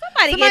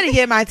 Somebody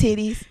get my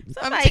titties.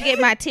 Somebody get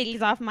my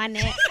titties off my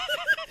neck.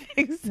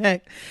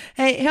 Exactly.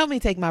 Hey, help me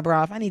take my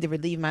bra off. I need to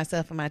relieve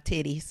myself of my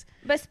titties.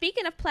 But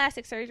speaking of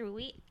plastic surgery,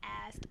 we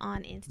asked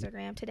on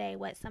Instagram today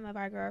what some of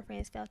our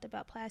girlfriends felt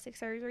about plastic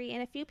surgery,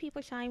 and a few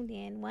people chimed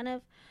in. One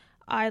of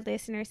our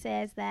listeners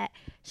says that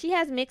she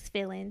has mixed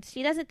feelings.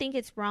 She doesn't think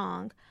it's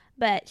wrong,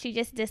 but she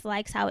just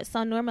dislikes how it's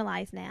so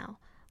normalized now.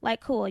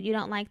 Like, cool, you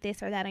don't like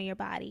this or that on your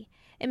body.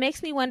 It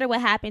makes me wonder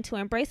what happened to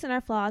embracing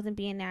our flaws and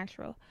being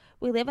natural.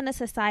 We live in a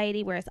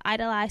society where it's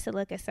idolized to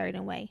look a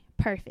certain way.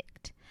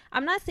 Perfect.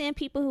 I'm not saying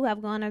people who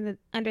have gone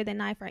under the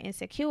knife are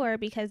insecure,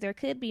 because there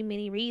could be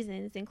many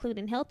reasons,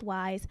 including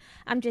health-wise.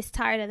 I'm just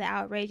tired of the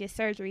outrageous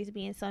surgeries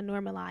being so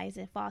normalized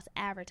and false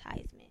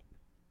advertisement.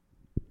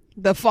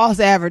 The false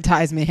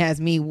advertisement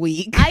has me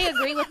weak. I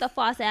agree with the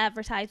false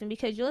advertisement,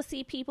 because you'll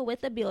see people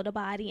with a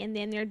build-a-body and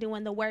then they're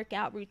doing the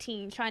workout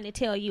routine trying to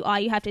tell you all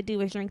you have to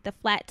do is drink the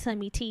flat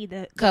tummy tea,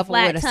 the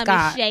flat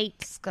tummy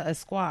shake, a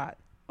squat,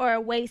 or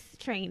a waist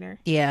trainer.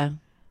 Yeah.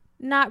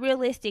 Not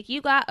realistic. You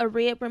got a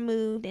rib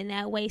removed and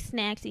that waist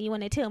snacks, and you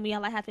want to tell me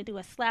all I have to do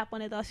is slap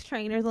one of those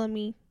trainers on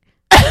me?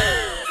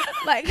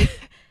 Like,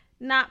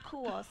 not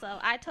cool. So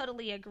I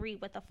totally agree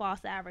with the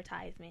false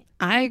advertisement.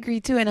 I agree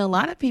too. And a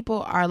lot of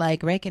people are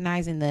like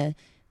recognizing the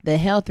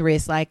health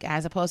risk, like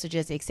as opposed to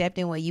just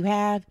accepting what you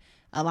have.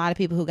 A lot of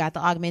people who got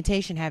the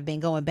augmentation have been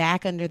going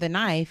back under the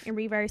knife and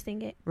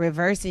reversing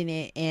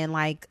it. And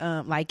like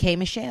K.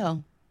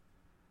 Michelle.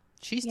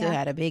 She still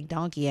had a big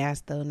donkey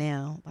ass though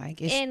now.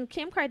 And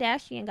Kim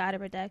Kardashian got a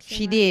reduction.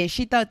 She did.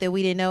 She thought that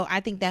we didn't know. I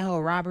think that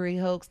whole robbery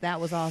hoax,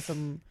 that was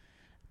awesome.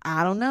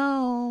 I don't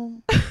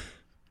know.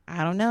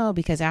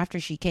 Because after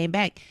she came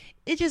back,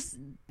 it just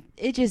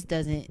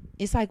doesn't.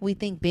 It's like we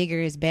think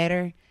bigger is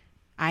better,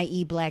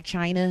 i.e. Black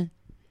China.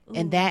 Ooh.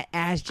 And that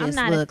ass just looks...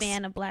 I'm not a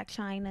fan of Black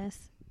China's.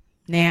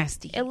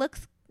 Nasty. It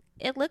looks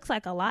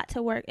like a lot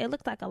to work. It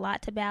looks like a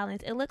lot to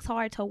balance. It looks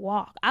hard to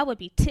walk. I would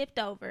be tipped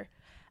over.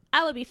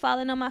 I would be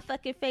falling on my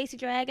fucking face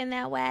dragging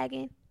that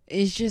wagon.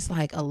 It's just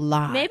like a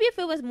lot. Maybe if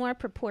it was more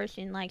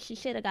proportion, like she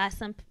should have got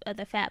some of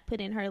the fat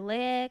put in her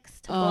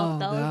legs to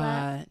bulk those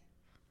up.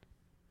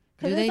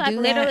 Because it's like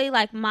literally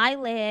like my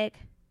leg.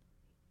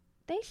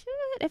 They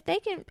should. If they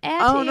can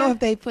add I don't know if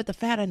they put the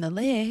fat in the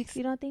legs.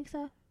 You don't think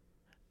so?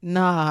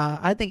 Nah,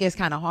 I think it's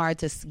kind of hard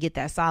to get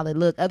that solid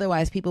look.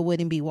 Otherwise, people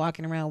wouldn't be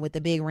walking around with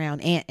the big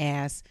round ant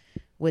ass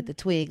with the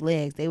twig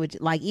legs. They would,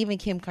 like, even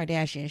Kim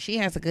Kardashian, she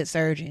has a good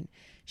surgeon.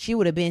 She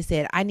would have been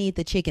said, I need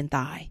the chicken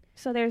thigh.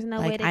 So there's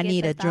no way to I get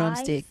need the a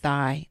drumstick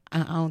thigh. I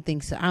don't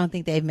think so. I don't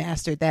think they've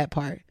mastered that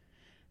part.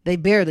 They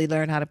barely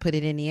learned how to put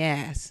it in the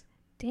ass.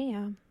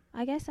 Damn.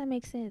 I guess that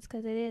makes sense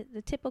because it is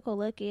the typical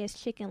look is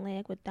chicken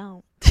leg with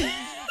don't.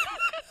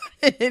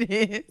 It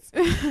is.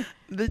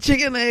 The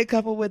chicken leg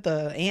coupled with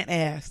the ant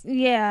ass.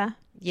 Yeah.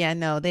 Yeah,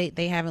 no,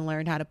 they haven't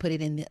learned how to put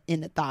it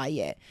in the thigh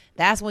yet.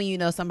 That's when you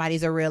know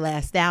somebody's a real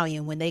ass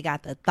stallion, when they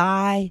got the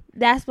thigh.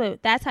 That's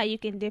how you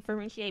can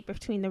differentiate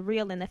between the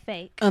real and the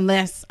fake.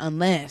 Unless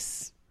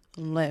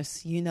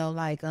you know,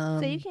 like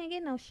So you can't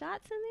get no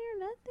shots in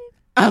there, nothing?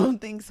 I don't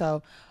think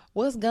so.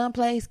 What's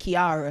Gunplay's?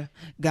 Kiara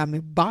got me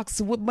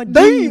boxing with my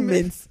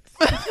demons.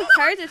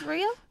 Hers is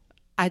real?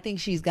 I think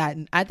she's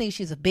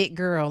a big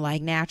girl,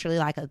 like naturally,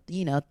 like a,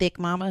 you know, thick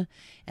mama.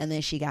 And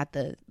then she got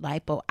the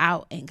lipo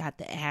out and got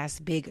the ass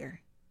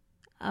bigger.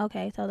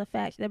 Okay, so the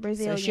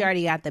Brazilian. So she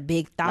already got the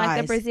big thighs.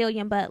 Like the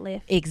Brazilian butt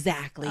lift.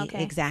 Exactly.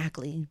 Okay.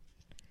 Exactly.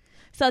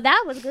 So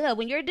that was good.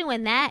 When you're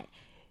doing that,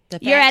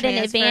 You're at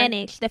an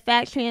advantage. The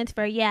fat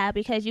transfer, yeah,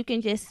 because you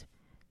can just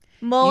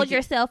mold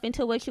yourself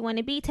into what you want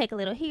to be. Take a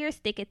little here,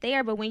 stick it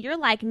there. But when you're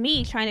like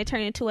me, trying to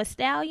turn into a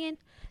stallion,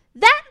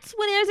 that's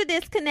when there's a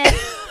disconnect.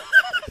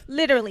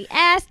 Literally,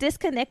 ass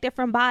disconnected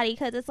from body,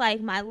 because it's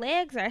like my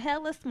legs are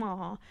hella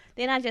small.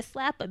 Then I just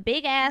slap a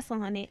big ass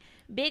on it,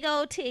 big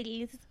old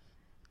titties.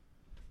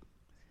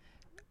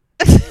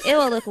 It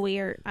will look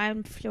weird.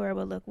 I'm sure it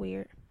will look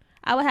weird.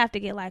 I would have to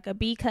get like a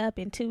B cup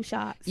and 2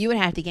 shots. You would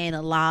have to gain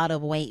a lot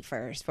of weight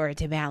first for it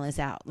to balance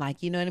out.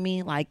 Like, you know what I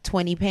mean? Like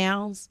 20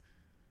 pounds.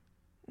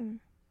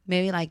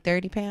 Maybe like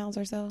 30 pounds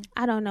or so.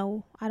 I don't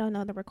know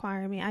the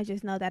requirement. I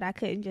just know that I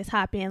couldn't just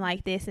hop in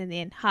like this and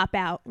then hop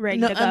out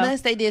ready to go.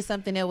 Unless they did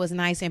something that was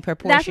nice in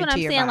proportion to your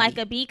body. That's what I'm saying, like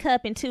a B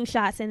cup and 2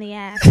 shots in the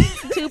ass.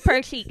 2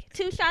 per cheek.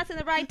 2 shots in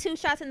the right, 2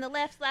 shots in the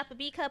left, slap a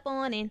B cup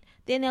on, and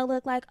then they'll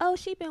look like, oh,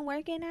 she been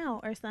working out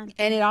or something.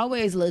 And it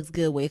always looks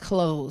good with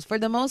clothes. For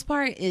the most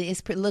part,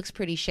 it looks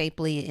pretty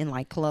shapely in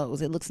like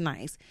clothes. It looks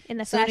nice. In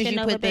the Fashion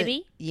Nova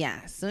baby? Yeah.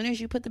 As soon as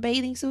you put the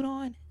bathing suit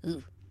on,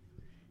 ooh.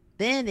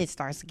 Then it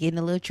starts getting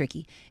a little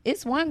tricky.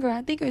 It's one girl,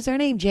 I think her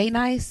name Jay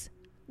Nice.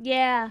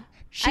 Yeah.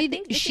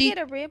 Did she get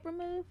a rib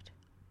removed?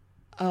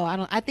 Oh,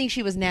 I think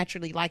she was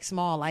naturally like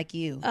small like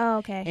you. Oh,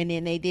 okay. And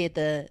then they did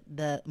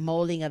the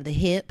molding of the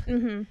hip.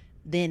 Mm-hmm.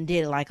 Then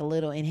did like a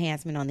little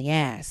enhancement on the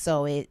ass.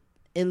 So it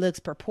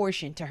looks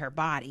proportioned to her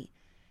body.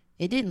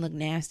 It didn't look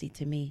nasty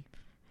to me.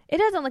 It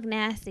doesn't look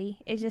nasty.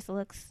 It just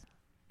looks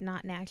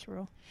not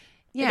natural.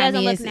 Yeah, I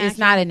mean, it's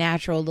not a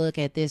natural look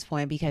at this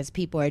point because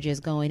people are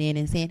just going in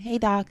and saying, hey,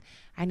 doc,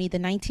 I need the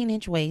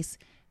 19-inch waist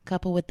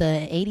coupled with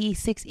the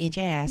 86-inch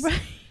ass.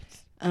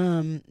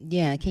 Right.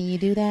 Yeah, can you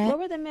do that? What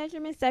were the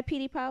measurements that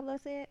P.D. Pablo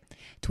said?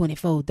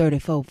 24,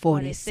 34,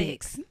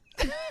 46.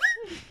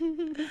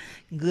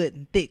 Good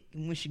and thick.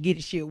 Once you get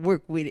it, she'll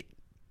work with it.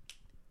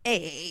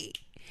 Hey,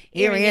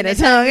 earring in her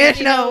tongue, and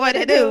you know what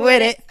to do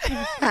with it.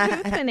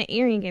 Putting an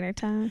earring in her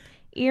tongue.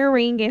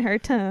 Earring in her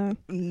tongue.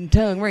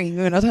 Tongue ring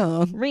in her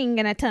tongue. Ring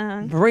in her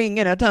tongue. Ring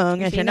in her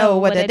tongue, and she know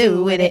what to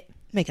do with it.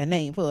 Make a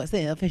name for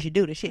herself, and she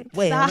do the shit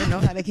well. I don't know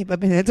how to keep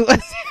up in it to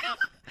herself.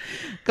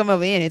 Come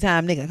over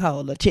anytime, nigga,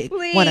 call a chick.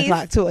 Please. 1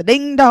 o'clock to a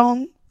ding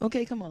dong.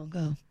 Okay, come on,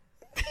 go.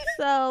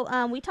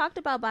 So, we talked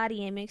about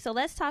body image. So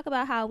let's talk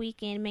about how we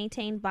can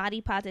maintain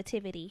body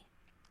positivity.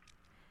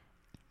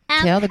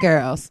 Tell the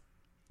girls.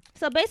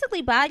 So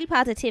basically, body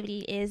positivity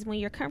is when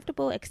you're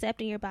comfortable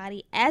accepting your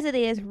body as it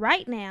is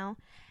right now,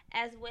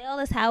 as well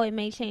as how it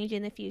may change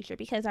in the future,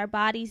 because our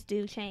bodies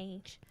do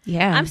change.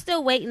 Yeah. I'm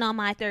still waiting on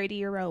my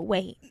 30-year-old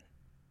weight.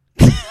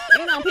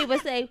 You know, people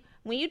say,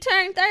 when you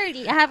turn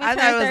 30, I haven't turned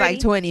 30. I thought it was like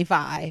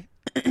 25.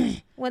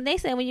 When they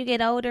say when you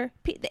get older,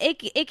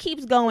 it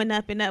keeps going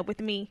up and up with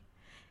me.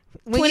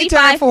 When you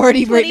turn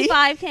 40,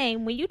 25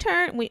 came.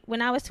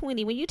 When I was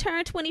 20. When you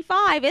turn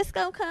 25, it's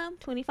going to come.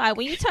 25.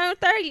 When you turn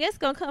 30, it's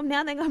going to come.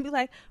 Now they're going to be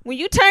like, when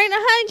you turn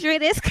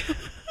 100, it's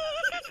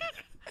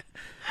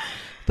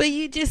But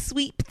you just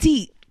sweet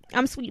petite.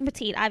 I'm sweet and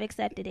petite. I've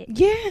accepted it.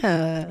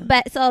 Yeah.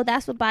 But so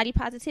that's what body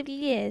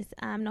positivity is.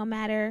 No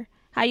matter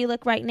how you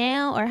look right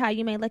now or how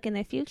you may look in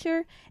the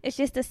future, it's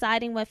just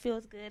deciding what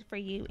feels good for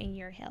you and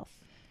your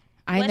health.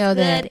 I know that.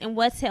 What's good and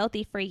what's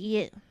healthy for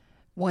you.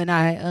 When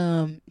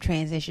I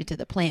transitioned to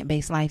the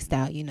plant-based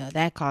lifestyle, you know,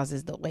 that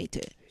causes the weight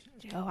to.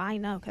 Oh, I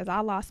know, because I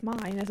lost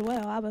mine as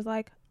well. I was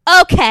like,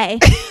 okay.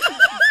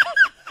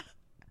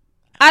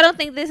 I don't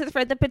think this is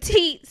for the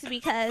petites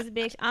because,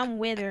 bitch, I'm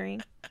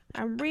withering.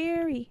 I'm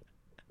weary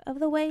of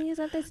the ways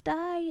of this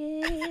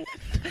diet.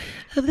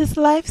 Of this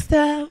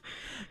lifestyle.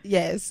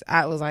 Yes,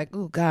 I was like,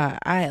 oh, God,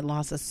 I had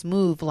lost a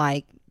smooth,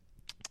 like,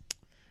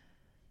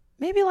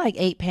 maybe like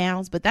 8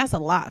 pounds, but that's a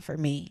lot for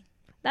me.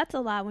 That's a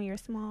lot when you're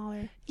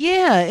smaller.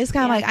 Yeah, it's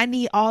kind of like I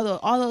need all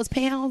those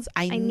pounds.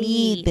 I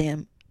need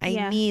them. I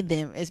Yeah. need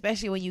them,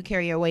 especially when you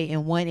carry your weight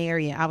in one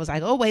area. I was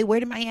like, oh, wait, where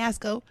did my ass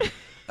go?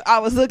 I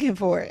was looking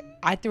for it.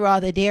 I threw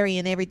all the dairy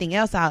and everything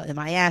else out, and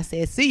my ass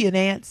said, "See you,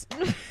 Nance."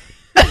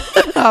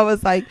 I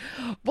was like,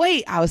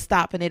 wait, I was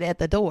stopping it at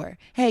the door.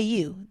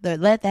 Hey,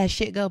 let that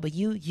shit go, but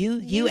you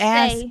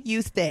ass, stay.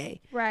 you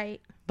stay.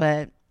 Right.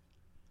 But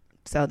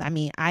so, I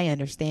mean, I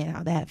understand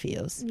how that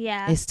feels.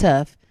 Yeah. It's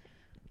tough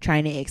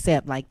trying to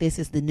accept, like, this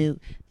is the new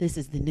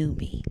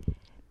me.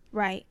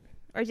 Right.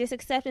 Or just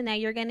accepting that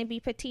you're going to be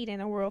petite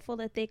in a world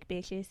full of thick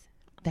bitches.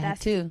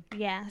 That's too.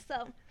 Yeah.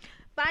 So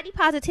body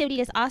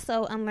positivity is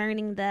also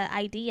unlearning the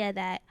idea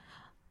that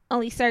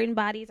only certain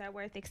bodies are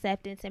worth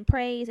acceptance and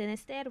praise, and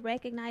instead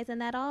recognizing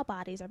that all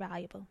bodies are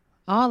valuable.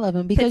 All of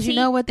them. Because you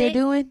know what they're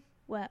doing?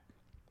 What?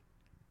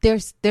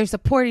 They're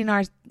supporting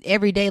our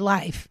everyday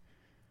life.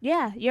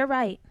 Yeah, you're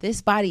right.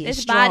 This body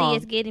is strong. This body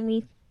is getting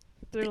me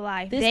through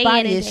life. This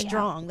body is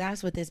strong.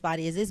 That's what this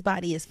body is. This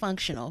body is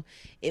functional.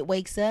 It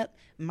wakes up.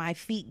 My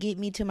feet get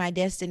me to my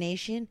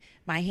destination.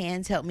 My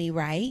hands help me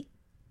write.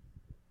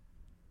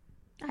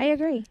 I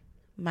agree.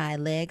 My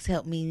legs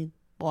help me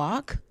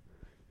walk.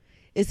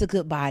 It's a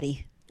good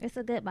body. It's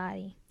a good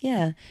body.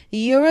 Yeah.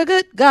 You're a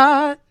good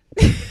God.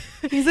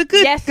 He's a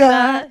good yes,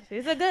 God.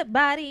 It's a good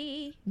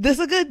body. This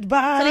a good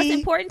body. So it's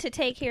important to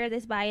take care of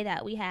this body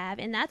that we have.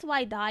 And that's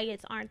why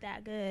diets aren't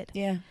that good.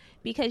 Yeah.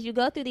 Because you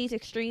go through these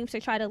extremes to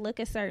try to look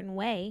a certain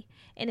way,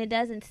 and it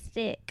doesn't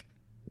stick.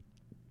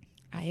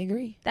 I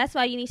agree. That's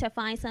why you need to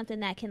find something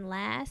that can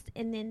last,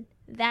 and then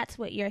that's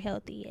what your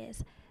healthy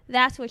is.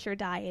 That's what your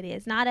diet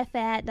is. Not a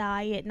fat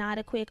diet, not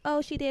a quick,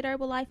 oh, she did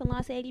Herbalife and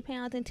lost 80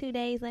 pounds in 2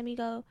 days. Let me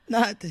go.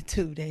 Not the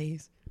 2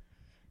 days.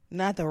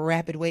 Not the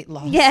rapid weight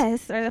loss.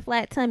 Yes, or the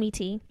flat tummy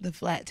tea. The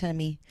flat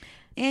tummy.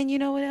 And you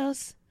know what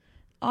else?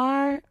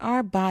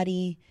 Our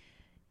body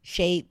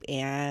shape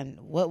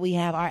and what we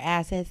have, our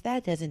assets,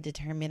 that doesn't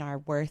determine our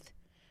worth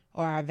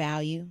or our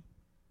value.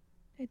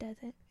 It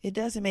doesn't. It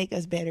doesn't make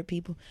us better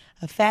people.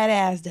 A fat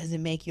ass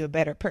doesn't make you a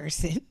better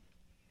person.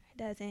 It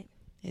doesn't.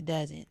 It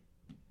doesn't.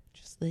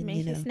 Just letting Makes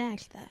you know. you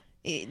snatch that.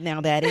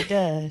 Now that it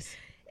does.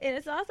 And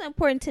it's also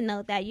important to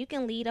note that you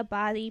can lead a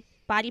body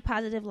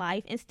positive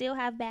life and still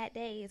have bad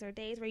days or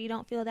days where you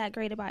don't feel that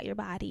great about your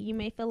body. You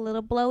may feel a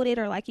little bloated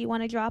or like you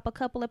want to drop a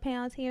couple of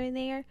pounds here and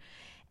there.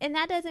 And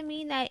that doesn't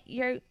mean that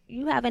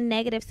you have a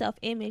negative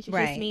self-image. It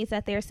just means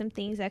that there's some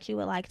things that you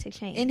would like to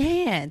change.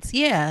 Enhance,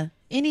 yeah.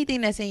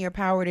 Anything that's in your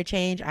power to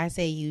change, I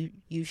say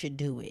you should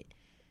do it.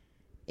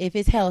 If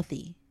it's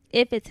healthy.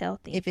 If it's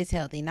healthy. If it's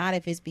healthy. Not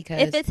if it's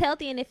because. If it's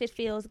healthy and if it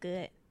feels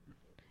good.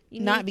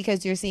 Not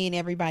because you're seeing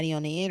everybody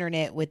on the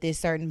internet with this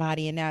certain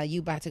body and now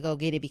you about to go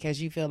get it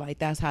because you feel like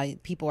that's how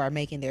people are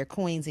making their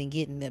coins and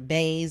getting the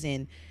bays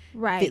and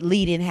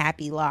leading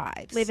happy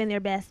lives. Living their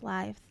best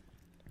lives.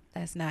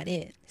 That's not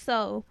it.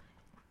 So.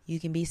 You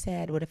can be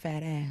sad with a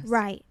fat ass.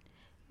 Right.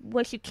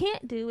 What you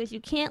can't do is you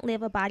can't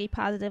live a body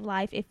positive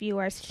life if you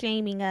are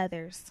shaming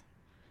others.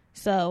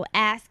 So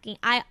asking,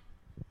 I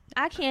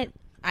can't.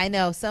 I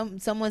know.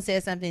 Someone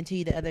said something to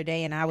you the other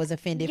day and I was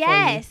offended for you.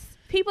 Yes.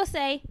 People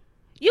say,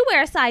 you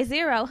wear a size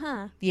 0,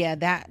 huh? Yeah,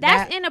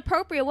 that's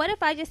inappropriate. What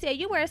if I just said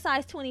you wear a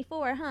size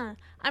 24, huh?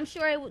 I'm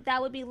sure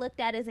that would be looked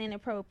at as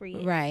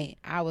inappropriate. Right.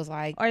 I was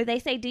like. Or they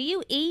say, do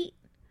you eat?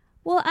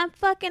 Well, I'm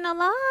fucking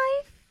alive.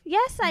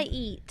 Yes, I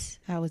eat.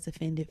 I was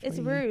offended for you. It's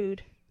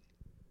rude.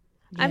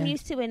 Yeah. I'm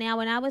used to it now.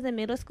 When I was in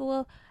middle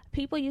school,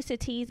 people used to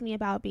tease me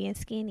about being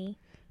skinny.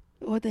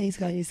 What they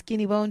call you,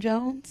 Skinny Bone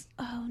Jones?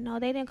 Oh, no,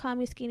 they didn't call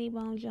me Skinny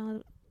Bone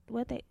Jones.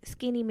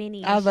 Skinny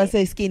Mini. I was about to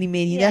say Skinny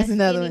Mini. Yeah, that's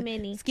another one.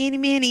 Mini. Skinny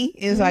Mini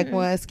is like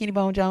one. Skinny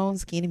Bone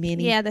Jones, Skinny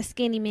Mini. Yeah, the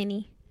Skinny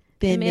Mini.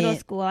 In middle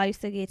school, I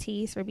used to get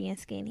teased for being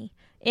skinny.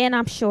 And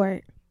I'm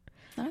short.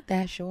 Not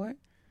that short.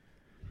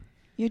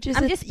 I'm just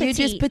petite. You're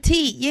just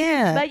petite,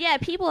 yeah. But yeah,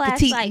 people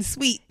petite ask like, and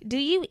sweet. Do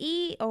you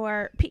eat?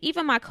 Or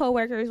even my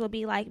coworkers will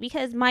be like,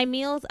 because my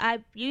meals, I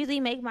usually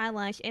make my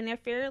lunch and they're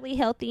fairly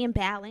healthy and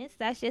balanced.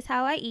 That's just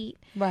how I eat.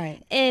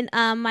 Right. And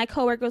my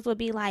coworkers will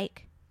be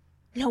like,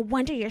 no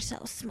wonder you're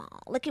so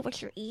small. Look at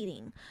what you're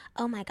eating.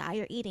 Oh my God,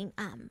 you're eating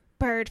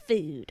bird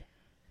food.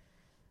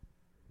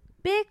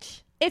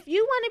 Bitch, if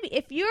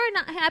you're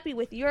not happy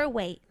with your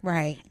weight,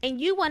 right, and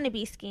you want to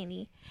be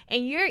skinny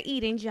and you're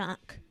eating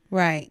junk,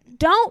 right,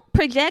 don't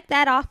project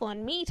that off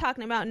on me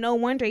talking about no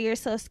wonder you're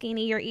so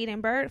skinny, you're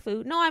eating bird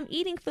food. No, I'm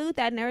eating food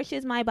that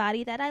nourishes my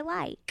body that I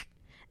like.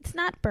 It's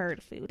not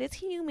bird food. It's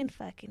human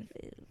fucking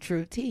food.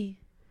 True tea.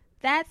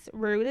 That's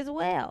rude as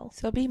well.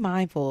 So be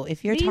mindful.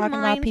 If you're talking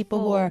about people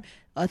who are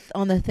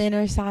on the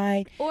thinner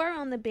side. Or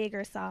on the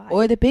bigger side.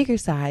 Or the bigger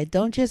side.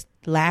 Don't just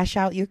lash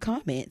out your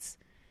comments.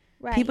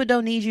 Right. People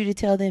don't need you to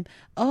tell them,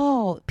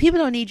 people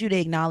don't need you to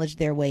acknowledge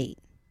their weight.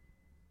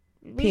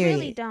 We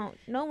really don't.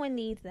 No one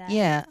needs that.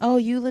 Yeah. Oh,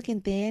 you looking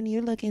thin.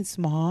 You're looking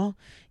small.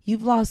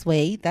 You've lost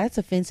weight. That's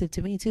offensive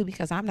to me too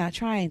because I'm not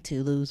trying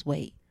to lose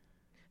weight.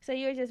 So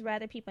you'd just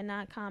rather people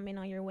not comment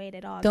on your weight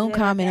at all? Don't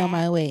comment on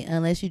my weight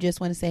unless you just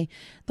want to say,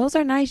 those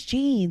are nice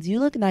jeans. You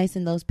look nice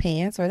in those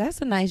pants, or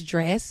that's a nice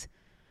dress.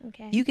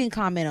 Okay. You can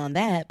comment on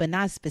that, but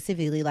not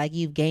specifically like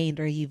you've gained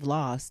or you've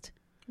lost.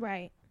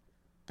 Right.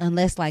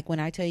 Unless like when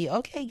I tell you,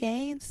 okay,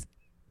 Gaines,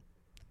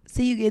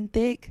 see you getting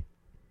thick.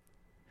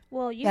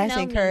 Well, you That's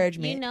know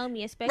encouragement. me. You know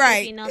me,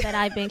 especially if you know that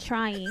I've been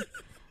trying.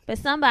 But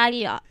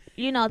somebody,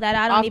 you know, that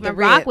I don't Off even the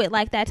rock rip. with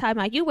like that type.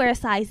 Like, you wear a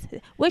size,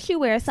 what you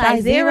wear, a Size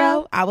size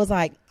zero? I was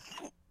like,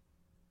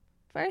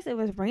 First it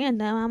was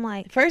random. I'm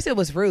like, first it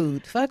was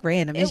rude. Fuck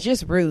random. It's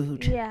just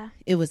rude. yeah.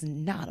 It was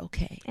not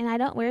okay. And I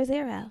don't wear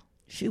zero.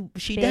 She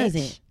Bitch.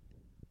 doesn't.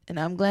 And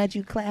I'm glad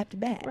you clapped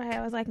back. Right.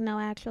 I was like, no,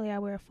 actually, I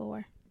wear a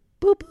 4.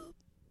 Boop, boop.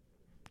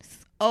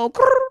 Oh,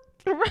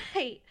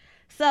 Right.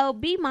 So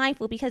be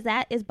mindful, because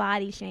that is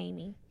body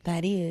shaming.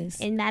 that is.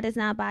 And that is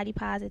not body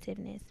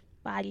positiveness,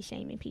 body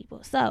shaming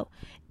people. So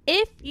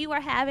if you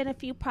are having a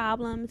few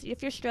problems,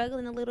 if you're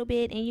struggling a little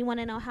bit and you want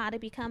to know how to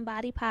become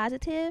body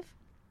positive,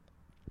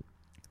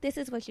 this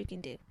is what you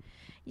can do.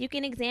 You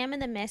can examine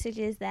the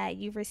messages that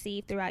you've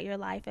received throughout your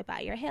life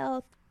about your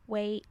health,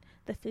 weight,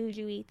 the food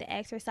you eat, the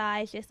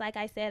exercise. Just like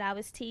I said, I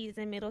was teased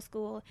in middle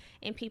school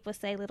and people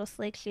say little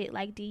slick shit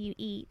like, do you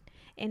eat?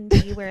 And do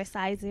you wear a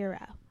size 0?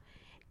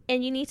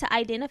 And you need to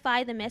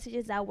identify the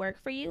messages that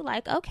work for you.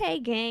 Like, okay,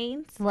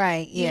 gains.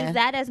 Right, yeah. Use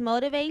that as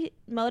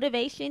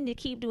motivation to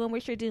keep doing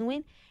what you're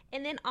doing.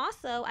 And then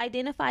also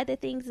identify the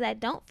things that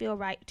don't feel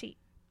right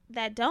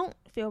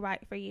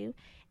for you,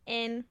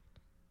 and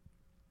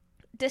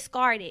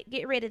discard it.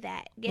 Get rid of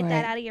that. Get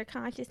that out of your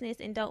consciousness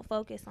and don't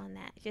focus on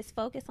that. Just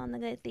focus on the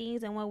good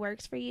things and what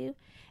works for you,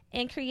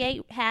 and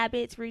create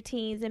habits,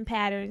 routines, and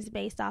patterns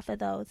based off of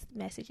those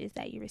messages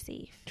that you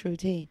receive. True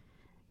tea.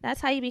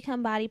 That's how you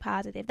become body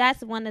positive.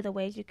 That's one of the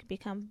ways you can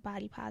become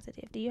body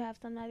positive. Do you have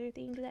some other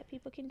things that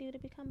people can do to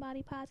become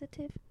body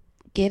positive?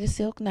 Get a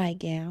silk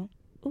nightgown.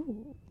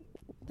 Ooh.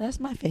 That's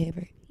my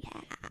favorite.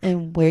 Yeah.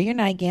 And wear your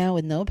nightgown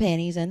with no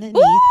panties underneath.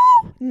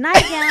 Ooh!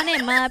 Nightgown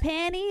and my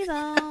panties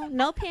on.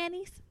 No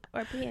panties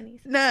or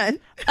panties? None.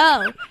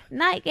 Oh,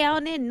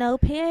 nightgown and no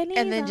panties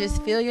And then just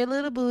on. feel your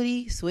little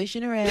booty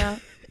swishing around.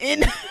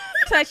 And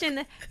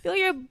feel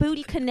your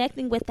booty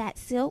connecting with that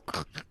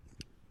silk.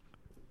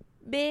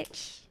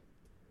 Bitch.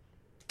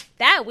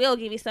 That will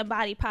give you some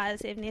body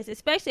positiveness,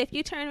 especially if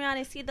you turn around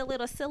and see the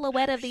little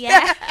silhouette of the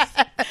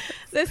ass.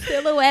 The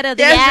silhouette of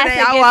the yesterday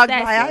ass. I walked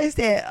by, I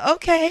said,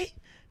 okay,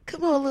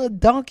 come on, little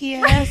donkey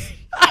ass.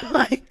 I'm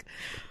like,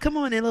 come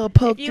on, that little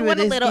poke If you through want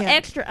a this little gown.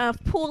 extra,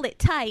 pull it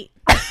tight.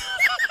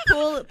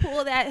 pull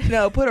that.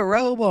 No, put a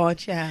robe on,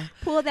 child.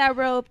 Pull that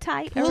robe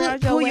tight Pull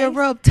around your pull waist. your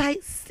robe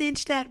tight,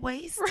 cinch that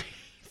waist,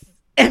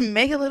 and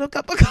make a little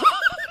cup of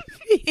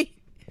coffee.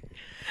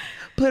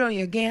 Put on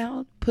your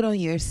gown, put on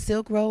your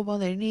silk robe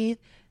underneath,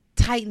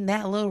 tighten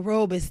that little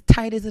robe as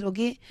tight as it'll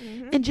get,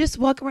 and just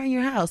walk around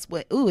your house.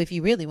 But if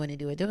you really want to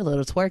do it, do a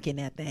little twerk in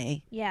that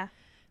thing. Yeah.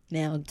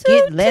 Now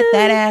let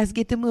that ass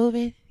get to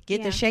moving,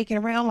 get to shaking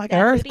around like an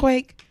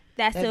earthquake.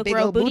 That silk big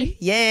robe old booty.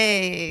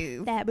 Yay.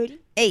 That booty.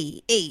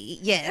 Hey,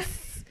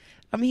 yes.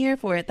 I'm here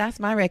for it. That's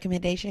my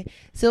recommendation.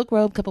 Silk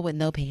robe coupled with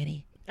no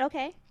panty.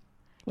 Okay.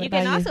 What You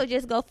can about also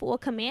just go full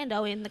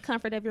commando in the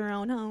comfort of your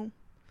own home.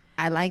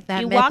 I like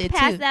that You walk method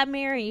past too. that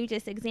mirror and you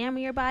just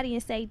examine your body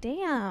and say,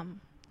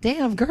 damn,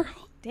 Girl.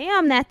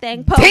 damn, that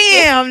thing poking.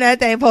 Damn, that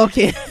thing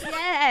poking.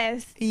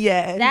 Yes.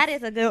 Yes. That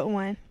is a good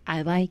one.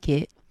 I like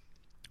it.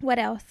 What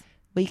else?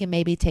 We can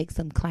maybe take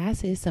some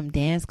classes, some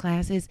dance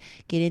classes,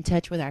 get in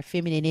touch with our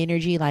feminine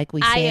energy like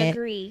we I said.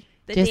 agree.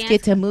 The Just dance,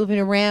 get to moving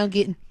around,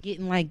 getting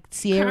like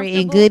Sierra and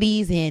Comfortable.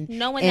 goodies and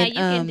knowing and, that you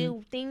can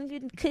do things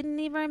you couldn't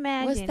even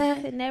imagine. what's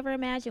that? Could never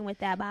imagine with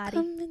that body.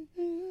 coming-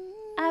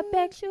 I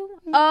bet you.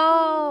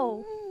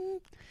 Oh.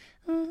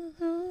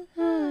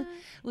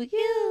 With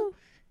you.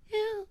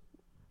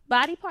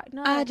 Body part?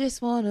 No. I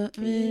just wanna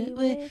Be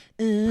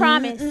with-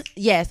 Promise.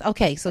 Yes.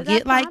 Okay. So Was get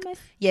that like Promise?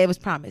 yeah, it was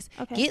Promise.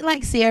 Okay. Get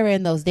like Sarah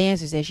and those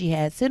dancers that she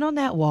had. Sit on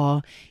that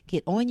wall.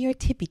 Get on your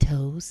tippy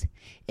toes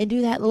and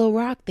do that little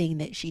rock thing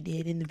that she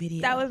did in the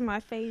video. That was my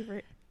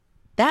favorite.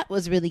 That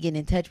was really getting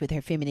in touch with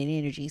her feminine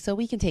energy. So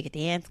we can take a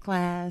dance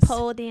class,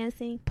 Pole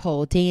dancing.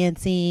 pole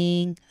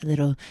dancing, a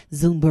little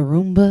Zumba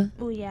Roomba.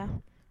 Oh, yeah.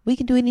 We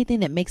can do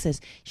anything that makes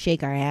us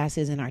shake our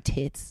asses and our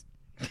tits.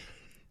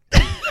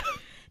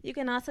 You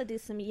can also do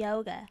some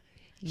yoga.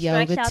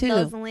 Yoga Stretch out too.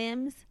 those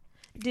limbs.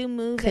 Do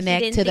moves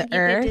Connect that you to didn't the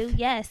think you could earth.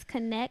 do. Yes,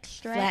 connect,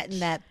 stretch. Flatten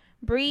that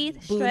Breathe,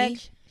 booty.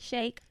 stretch,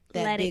 shake,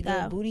 that let it big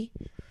old go. booty.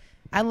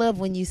 I love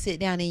when you sit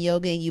down in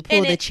yoga and you pull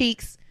And the it-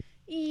 cheeks.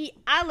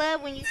 I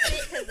love when you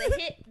sit because the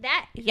hip,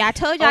 yeah, I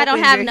told you I don't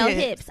Open have your no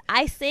hips. hips.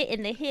 I sit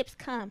and the hips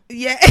come.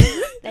 Yeah.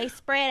 They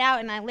spread out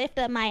and I lift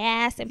up my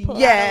ass and pull out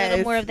a Yes.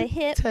 little more of the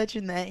hip.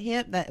 Touching that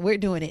hip. That we're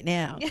doing it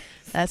now.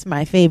 That's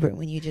my favorite,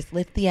 when you just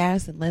lift the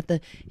ass and let the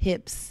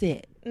hips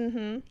sit.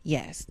 Mm-hmm.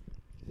 Yes.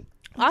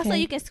 Also, Okay.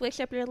 you can switch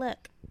up your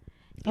look.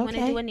 You want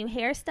to Okay. do a new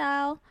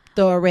hairstyle,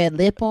 Throw a red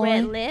lip on.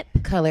 red lip,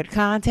 Colored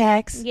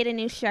contacts. get a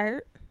new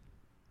shirt.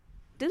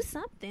 Do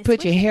something.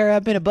 Put your Switch hair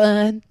up in a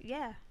bun. it.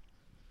 Yeah.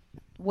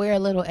 Wear a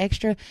little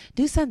extra.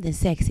 Do something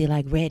sexy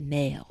like red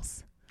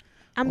nails.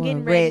 I'm or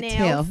getting a red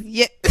nails. toe.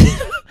 Yeah.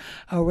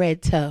 A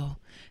red toe.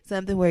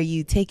 Something where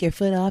you take your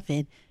foot off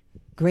and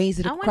graze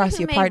it I wonder across who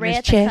your made partner's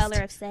red chest. the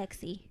color of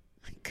sexy.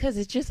 Because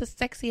it's just a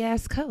sexy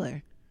ass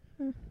color.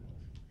 Hmm.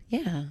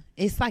 Yeah.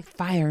 It's like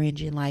fire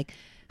engine, like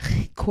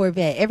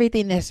Corvette.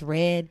 Everything that's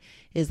red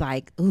is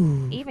like,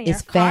 ooh, Even your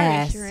it's car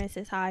fast. insurance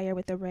is higher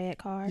with the red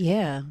car.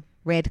 Yeah.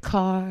 Red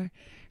car,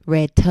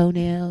 red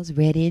toenails,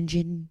 red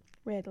engine,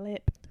 Red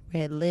lip.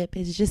 red lip.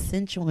 It's just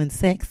sensual and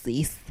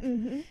sexy.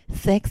 Mm-hmm.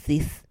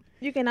 Sexy.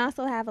 You can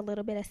also have a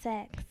little bit of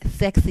sex.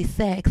 Sexy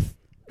sex.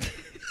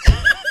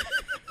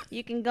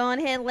 You can go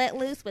ahead and let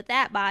loose with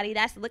that body.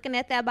 That's looking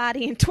at that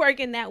body and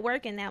twerking that,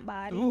 working that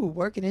body. Ooh,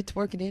 working it,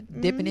 twerking it,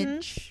 dipping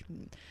it,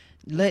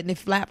 letting it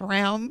flap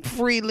around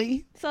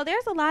freely. So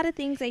there's a lot of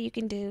things that you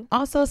can do.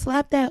 Also,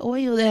 slap that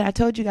oil that I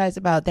told you guys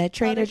about, that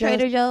Trader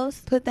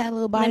Joe's. Put that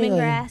little body oil.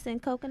 Lemongrass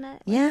and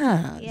coconut.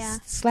 Yeah. Yeah.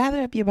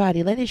 Slather up your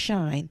body. Let it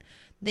shine.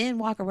 Then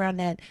walk around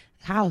that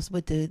house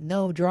with the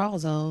no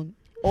drawers on,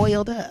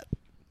 oiled up.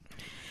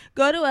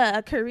 Go to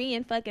a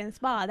Korean fucking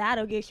spa.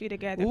 That'll get you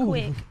together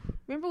quick.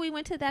 Remember we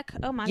went to that?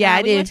 Oh my Yeah, God.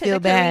 I didn't feel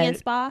bad. We went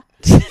to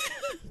the Korean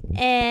spa.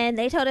 And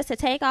they told us to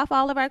take off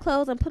all of our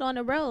clothes and put on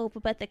a robe.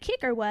 But the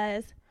kicker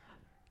was,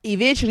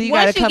 eventually you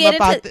got to come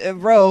up out the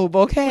robe,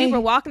 okay? we were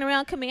walking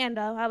around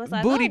commando. I was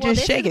like, booty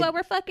just this shaking. is what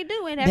we're fucking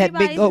doing. That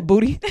big old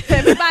booty.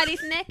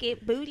 Everybody's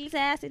naked. Booties,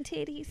 ass, and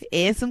titties.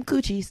 And some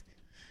coochies.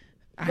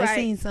 I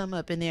seen some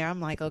up in there. I'm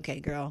like,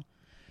 okay, girl.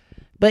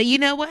 But you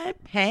know what?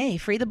 Hey,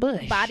 free the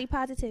bush. Body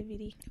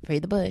positivity. Free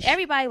the bush.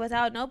 Everybody was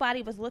out.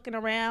 Nobody was looking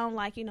around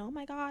like, oh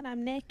my God,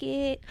 I'm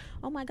naked.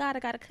 Oh my God,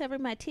 I got to cover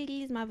my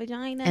titties, my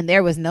vagina. And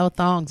there was no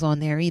thongs on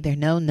there either.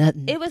 No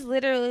nothing. It was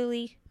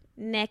literally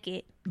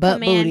naked.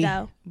 Butt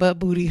commando. booty. Butt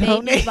booty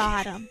hole. Baby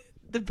bottom.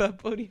 The butt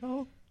booty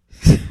hole.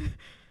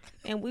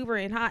 And we were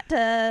in hot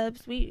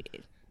tubs.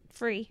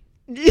 Free.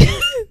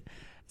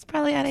 It's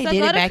probably how they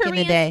did it back in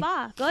the day.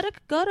 Spa. Go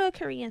to a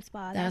Korean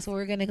spa. That's where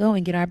we're gonna go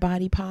and get our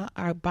body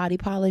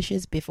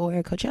polishes before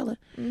Coachella.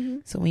 Mm-hmm.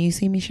 So when you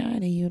see me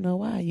shining, you know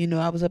why. You know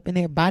I was up in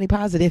there body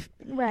positive,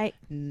 right?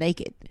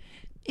 Naked.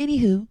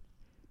 Anywho,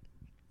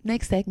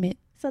 next segment.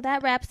 So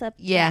that wraps up.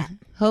 Yeah.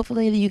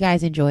 Hopefully you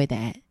guys enjoyed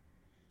that.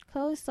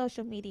 Close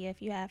social media if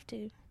you have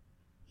to.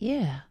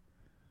 Yeah.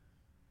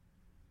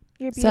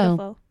 You're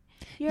beautiful.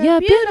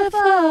 You're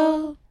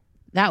beautiful.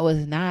 That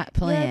was not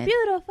planned.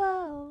 You're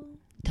beautiful.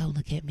 Don't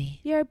look at me.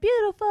 You're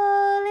beautiful.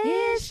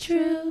 It's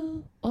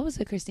true. What was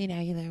the Christina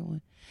Aguilera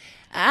one?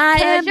 I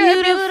am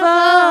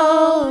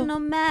beautiful. No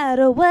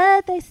matter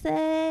what they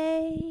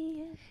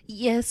say.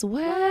 Yes,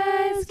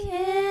 words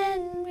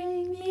can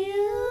bring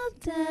you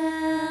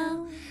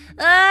down.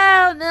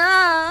 Oh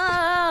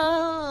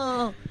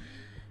no.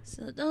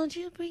 So don't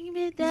you bring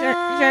me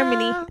down.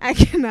 Germany. I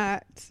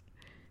cannot.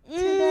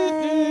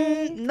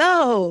 Today.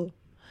 No.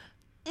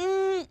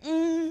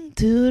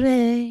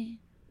 Today.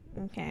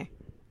 Okay.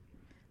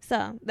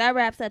 So that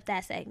wraps up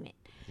that segment.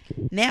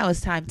 Now it's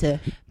time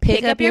to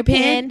pick up your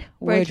pen.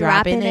 We're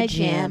dropping a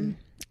gem.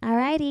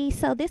 Alrighty.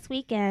 So this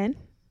weekend,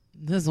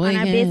 on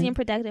our busy and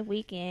productive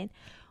weekend,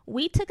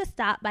 we took a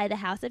stop by the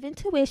House of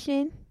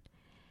Intuition.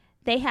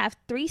 They have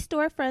 3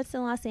 storefronts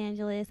in Los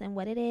Angeles, and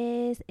what it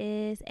is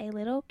a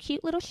little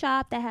cute little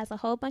shop that has a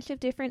whole bunch of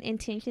different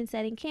intention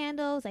setting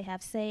candles. They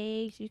have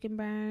sage you can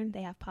burn.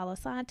 They have Palo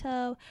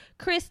Santo,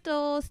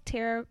 crystals,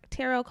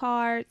 tarot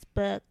cards,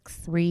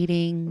 books,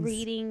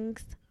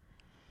 readings,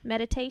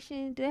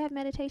 meditation. Do they have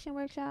meditation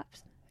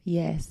workshops?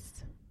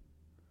 Yes.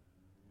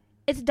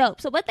 It's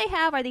dope. So what they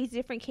have are these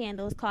different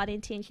candles called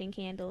intention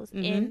candles,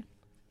 and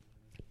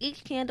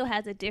each candle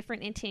has a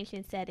different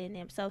intention set in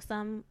them. So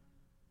some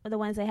of the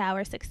ones they have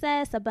are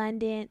success,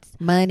 abundance,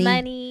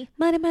 money,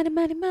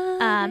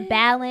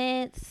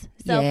 balance,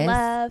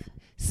 self-love.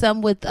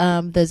 Some with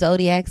the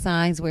zodiac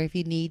signs, where if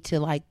you need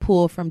to like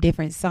pull from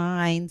different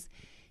signs,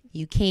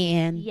 you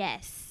can.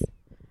 Yes.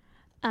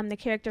 The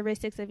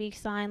characteristics of each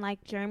sign,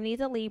 like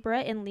Germany's a Libra,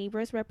 and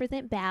Libras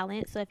represent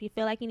balance. So if you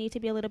feel like you need to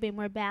be a little bit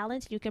more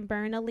balanced, you can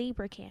burn a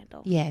Libra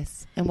candle.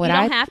 Yes. And you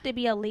don't have to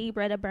be a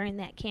Libra to burn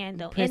that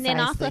candle. Precisely. And then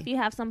also if you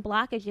have some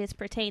blockages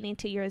pertaining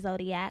to your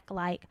zodiac,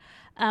 like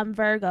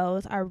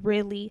Virgos are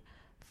really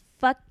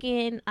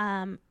fucking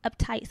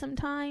uptight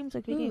sometimes.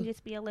 Like we can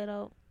just be a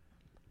little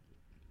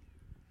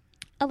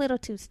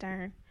too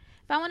stern.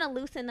 If I want to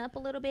loosen up a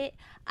little bit,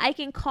 I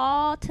can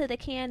call to the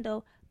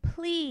candle,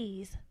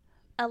 please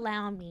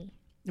allow me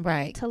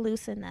to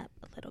loosen up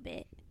a little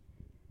bit.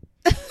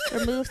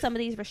 Remove some of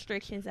these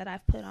restrictions that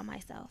I've put on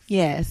myself.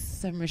 Yes,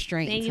 some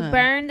restraints. Then you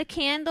burn the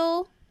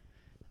candle.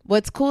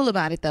 What's cool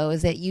about it though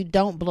is that you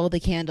don't blow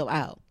the candle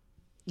out.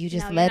 You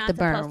just let the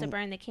burn. You're not supposed to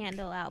burn the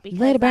candle out, because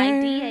the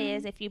idea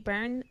is if you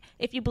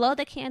blow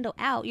the candle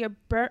out, you're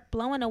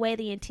blowing away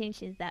the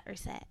intentions that are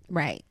set.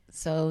 Right.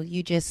 So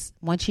you just,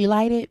 once you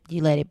light it,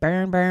 you let it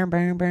burn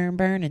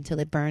until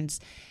it burns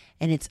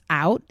and it's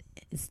out.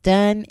 It's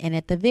done. And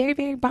at the very,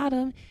 very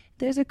bottom,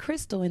 there's a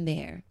crystal in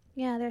there.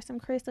 Yeah, there's some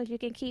crystals you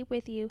can keep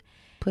with you.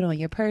 Put on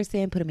your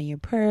person, put them in your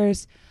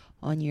purse,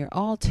 on your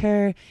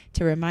altar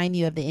to remind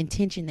you of the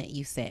intention that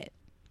you set.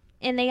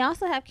 And they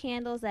also have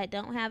candles that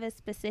don't have a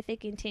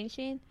specific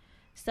intention.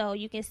 So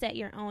you can set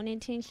your own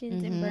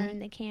intentions and burn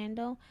the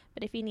candle.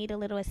 But if you need a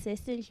little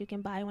assistance, you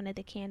can buy one of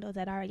the candles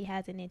that already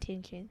has an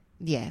intention.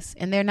 Yes.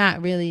 And they're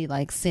not really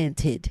like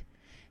scented.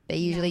 They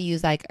usually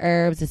use like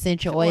herbs,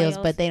 essential oils,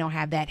 but they don't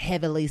have that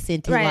heavily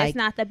scented. Right, it's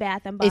not the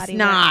Bath and Body Works. It's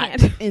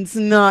not. It's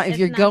not. If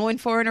you're going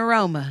for an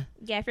aroma.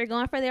 Yeah, if you're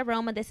going for the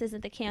aroma, this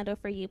isn't the candle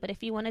for you. But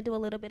if you want to do a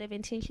little bit of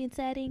intention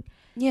setting,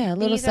 yeah, a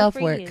little self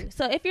work.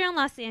 So if you're in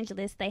Los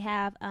Angeles, they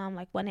have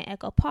like one in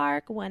Echo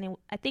Park, one in,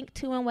 I think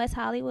 2 in West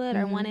Hollywood,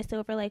 or one in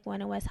Silver Lake,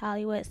 1 in West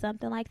Hollywood,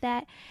 something like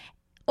that.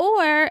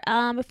 Or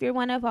if you're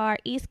one of our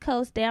East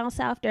Coast, down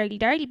south,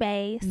 dirty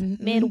bays,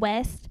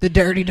 Midwest. The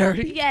dirty.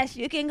 Yes,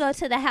 you can go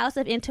to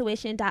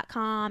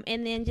thehouseofintuition.com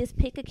and then just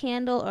pick a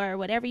candle or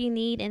whatever you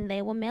need, and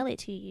they will mail it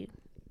to you.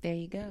 There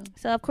you go.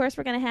 So, of course,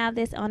 we're going to have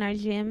this on our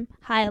gym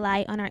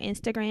highlight on our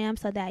Instagram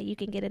so that you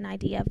can get an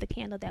idea of the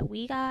candle that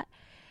we got.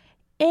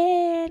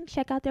 And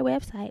check out their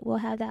website. We'll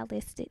have that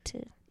listed,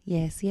 too.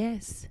 Yes.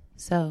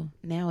 So,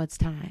 now it's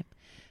time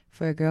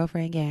for a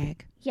girlfriend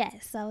gag.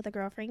 Yes, so the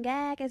girlfriend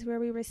gag is where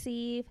we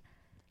receive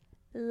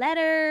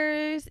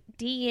letters,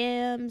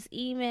 DMs,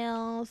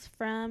 emails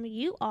from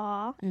you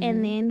all,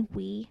 and then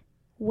we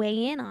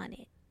weigh in on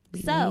it.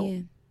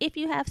 If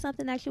you have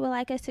something that you would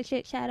like us to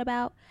chit chat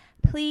about,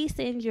 please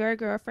send your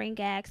girlfriend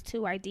gags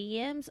to our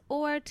DMs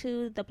or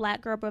to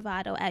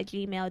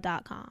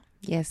theblackgirlbravado@gmail.com.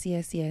 Yes.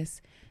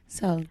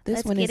 So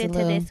let's get into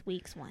this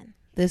week's one.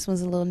 This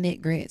one's a little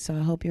knit grit, so I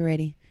hope you're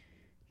ready.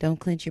 Don't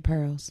clench your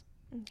pearls.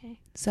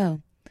 Okay.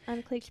 So.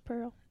 Unclench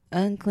pearl.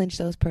 Unclench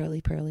those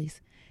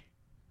pearlies.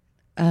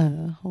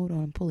 Hold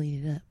on, I'm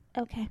pulling it up.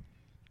 Okay.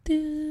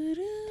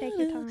 Take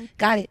your time.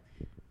 Got it.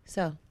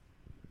 So,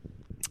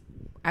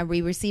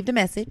 we received a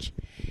message,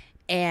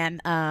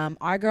 and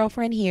our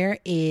girlfriend here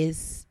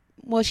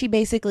she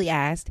basically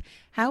asked,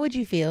 how would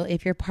you feel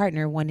if your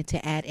partner wanted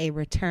to add a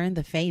return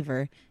the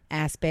favor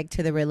aspect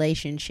to the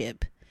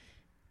relationship?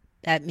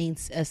 That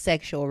means a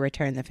sexual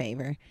return the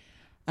favor.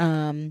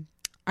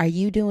 Are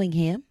you doing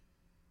him?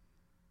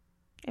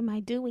 Am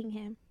I doing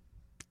him?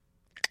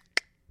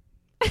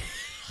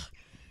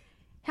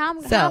 How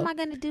am I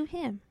going to do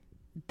him?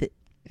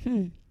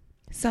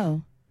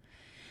 So,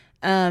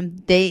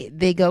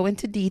 they go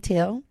into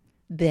detail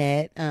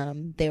that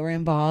they were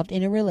involved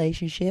in a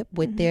relationship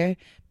with their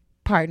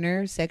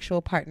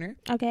sexual partner.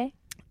 Okay.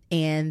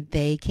 And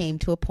they came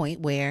to a point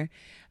where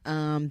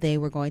they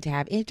were going to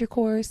have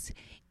intercourse,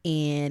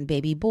 and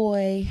baby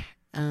boy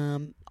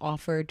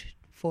offered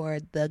for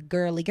the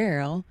girly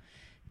girl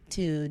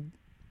to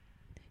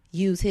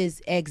use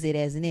his exit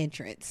as an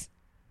entrance.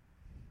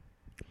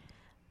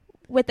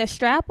 With a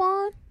strap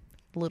on?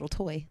 Little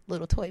toy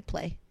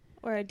play.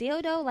 Or a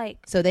dildo, like.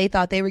 So they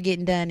thought they were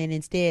getting done, and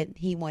instead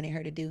he wanted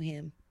her to do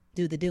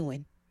the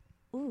doing.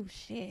 Ooh,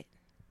 shit.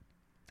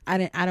 I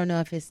don't know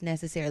if it's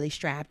necessarily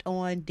strapped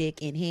on,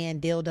 dick in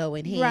hand, dildo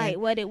in hand. Right,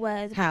 what it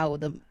was.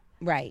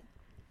 Right.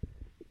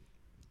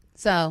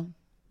 So,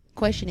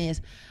 question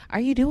is, are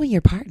you doing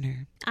your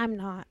partner? I'm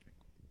not.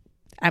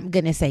 I'm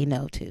going to say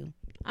no, too.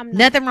 I'm not.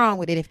 Nothing wrong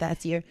with it if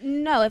that's your...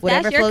 No, if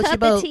that's your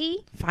cup of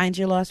tea... Find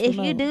your lost remote.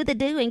 If you do the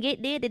do and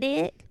get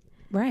did.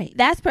 Right.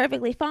 That's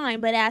perfectly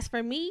fine. But as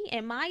for me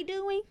and my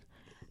doing,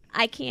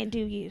 I can't do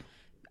you.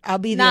 I'll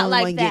be the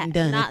only one getting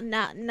done.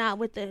 Not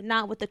with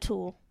the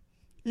tool.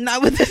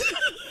 Not with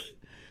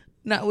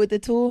the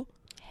tool?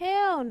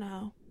 Hell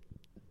no.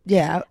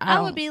 Yeah.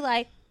 I would be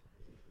like...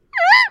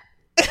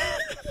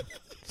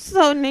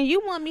 So now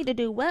you want me to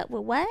do what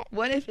with what?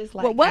 What if it's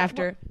like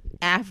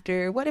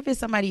after? What if it's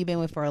somebody you've been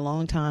with for a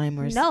long time?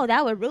 Or no,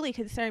 that would really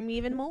concern me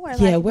even more.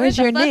 Yeah, like, where's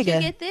your nigga?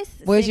 You get this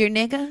where's your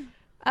nigga?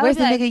 Where's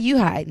the nigga you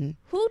hiding?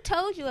 Who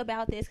told you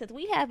about this? Because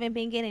we haven't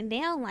been getting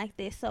down like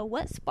this. So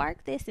what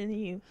sparked this in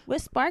you?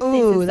 What sparked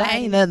this? Ooh, that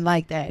ain't nothing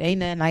like that.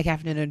 Ain't nothing like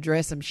having to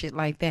address some shit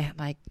like that.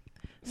 Like,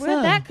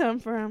 where'd that come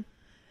from?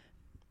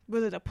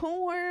 Was it a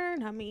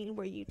porn? I mean,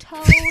 were you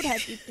told?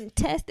 Have you been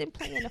testing,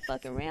 playing the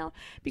fuck around?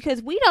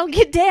 Because we don't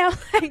get down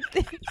like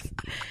this.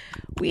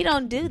 We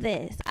don't do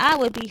this. I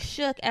would be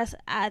shook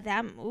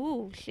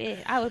ooh, shit.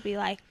 I would be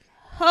like,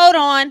 hold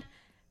on.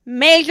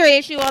 Major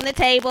issue on the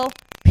table.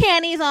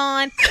 Panties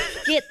on.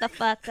 Get the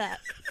fuck up.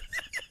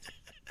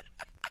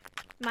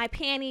 My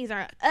panties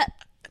are up.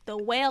 The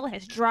well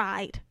has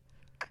dried.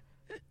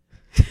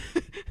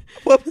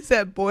 What was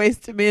that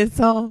Boyz II Men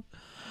song?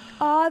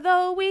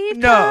 Although we've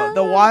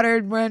the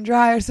water run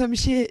dry or some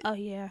shit. Oh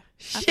yeah.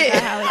 Shit.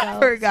 I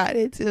forgot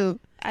it too.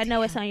 I know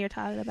what song you're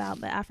talking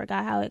about, but I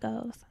forgot how it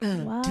goes.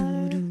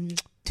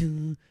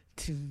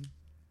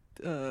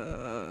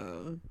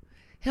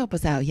 Help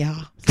us out,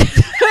 y'all.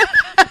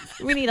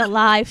 We need a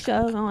live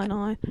show going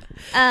on.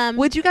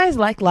 Would you guys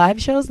like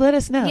live shows? Let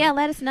us know. Yeah,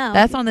 let us know.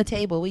 That's on the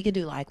table. We could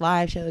do like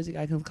live shows. You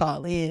guys can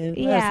call in.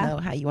 Let us know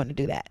how you want to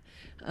do that.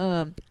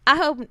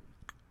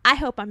 I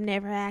hope I'm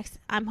never asked.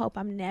 I'm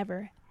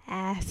never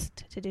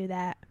asked to do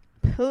that.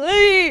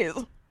 Please.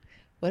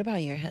 What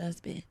about your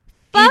husband?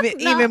 Fuck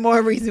Even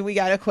more reason we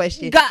got a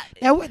question.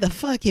 Now where the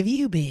fuck have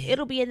you been?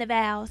 It'll be in the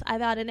vows. I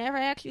vow to never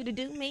ask you to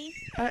do me.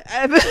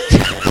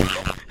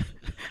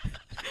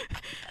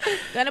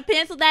 Gonna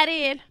pencil that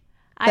in.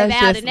 I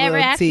vow to never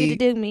ask you to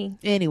do me.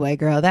 Anyway,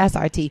 girl, that's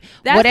our tea.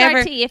 That's whatever,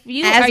 our tea. If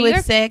you as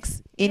with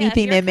sex,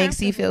 anything that makes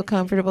you feel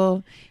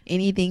comfortable,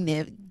 anything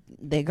that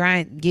They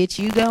grind, get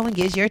you going,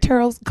 get your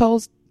toes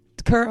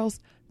curling.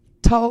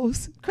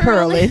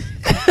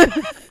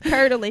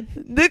 Curdling.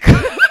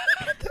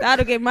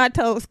 That'll get my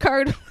toes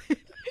curdling.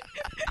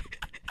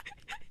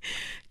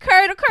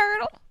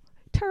 Turtle.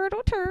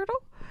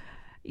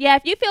 Yeah,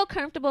 if you feel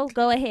comfortable,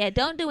 go ahead.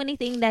 Don't do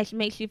anything that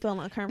makes you feel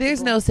uncomfortable.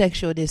 There's no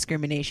sexual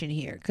discrimination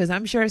here, because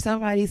I'm sure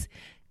somebody's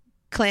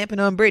clamping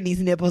on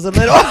Brittany's nipples a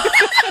little.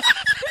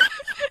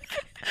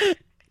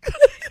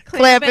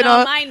 clamping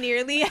on my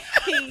nearly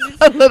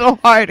a little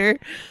harder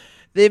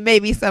than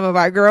maybe some of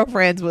our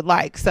girlfriends would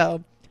like.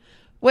 So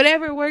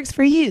whatever works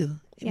for you.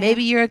 Yeah.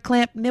 Maybe you're a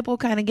clamp nipple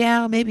kind of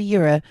gal. Maybe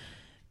you're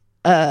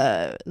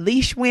a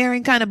leash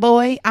wearing kind of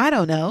boy. I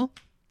don't know.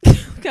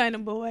 Kind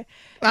of boy.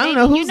 I don't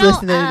know who's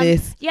listening to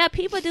this. Yeah,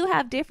 people do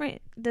have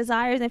different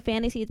desires and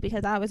fantasies,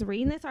 because I was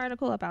reading this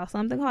article about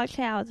something called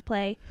child's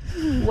play,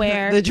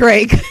 where the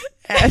Drake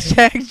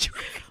hashtag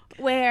Drake,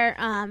 where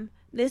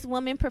this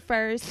woman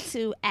prefers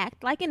to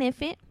act like an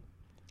infant.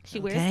 She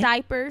wears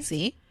diapers.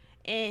 See?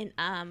 And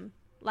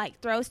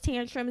like throws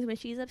tantrums when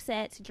she's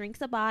upset,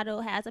 drinks a bottle,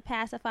 has a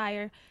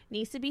pacifier,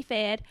 needs to be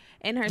fed,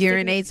 and her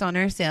urinates on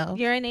herself,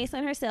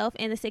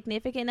 and the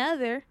significant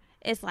other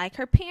is like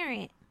her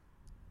parent.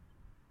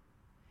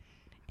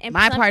 And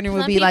my partner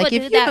would be like,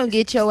 if you don't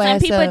get your ass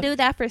up. Some people do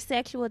that for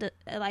sexual, to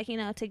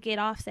get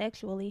off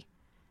sexually.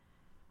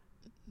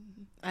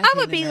 I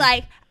would be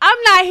like, I'm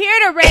not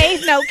here to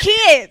raise no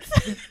kids.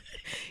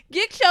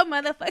 Get your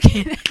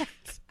motherfucking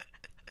ass.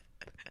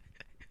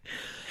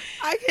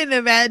 I can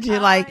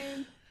imagine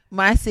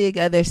my sig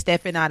other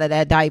stepping out of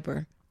that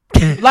diaper.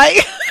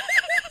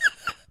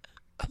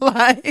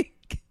 like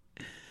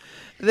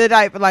the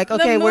diaper,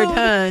 okay, we're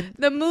done.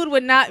 The mood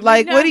would not.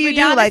 Like, what do you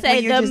do? Like,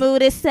 say when the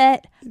mood is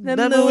set. The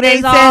mood ain't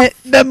is off. set.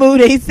 The mood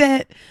ain't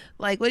set.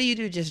 Like, what do you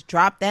do? Just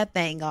drop that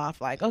thing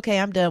off. Like, okay,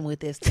 I'm done with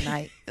this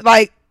tonight.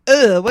 Like,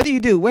 what do you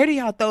do? Where do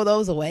y'all throw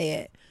those away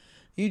at?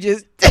 You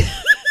just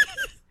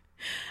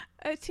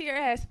a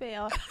tear has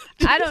fell.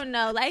 I don't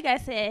know. Like I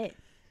said,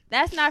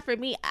 that's not for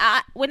me.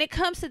 When it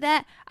comes to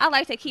that, I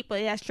like to keep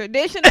it as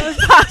traditional as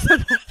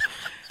possible.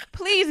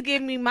 Please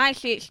give me my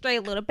shit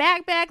straight. Little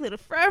back, little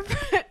front,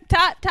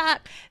 top.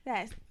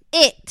 That's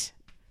it.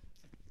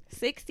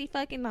 60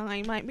 fucking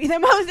 9 might be the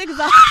most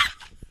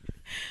exhausting.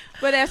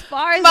 But as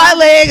far as my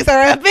legs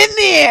are up in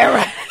the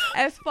air.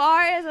 As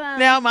far as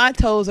now my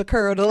toes are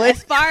curdling.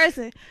 As far as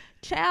a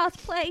child's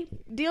play,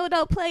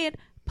 dildo playing,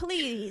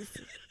 please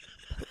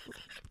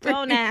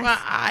don't ask. My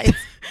eyes.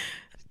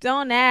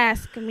 Don't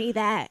ask me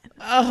that.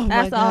 Oh,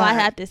 that's my all God. I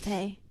have to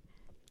say.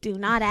 Do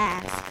not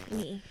ask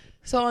me.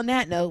 So on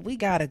that note, we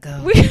gotta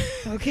go.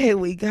 Okay,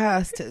 we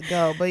got to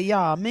go. But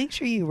y'all, make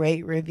sure you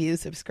rate, review,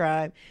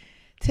 subscribe.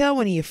 Tell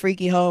one of your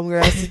freaky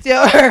homegirls to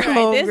tell her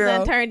homegirl. This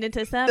done turned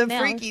into something the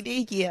else. Freaky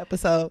Deaky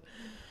episode.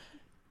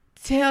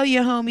 Tell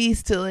your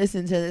homies to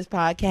listen to this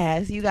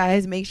podcast. You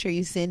guys make sure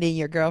you send in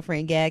your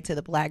girlfriend gag to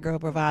the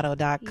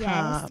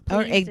blackgirlbravado.com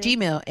or at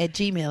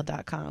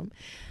gmail.com.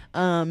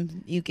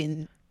 You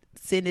can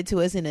send it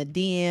to us in a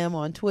DM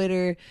on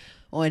Twitter,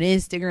 on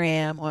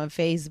Instagram, on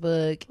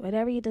Facebook.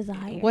 Whatever you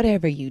desire.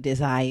 Whatever you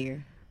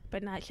desire.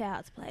 But not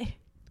child's play.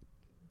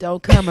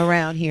 Don't come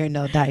around here in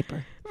no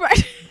diaper.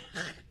 Right.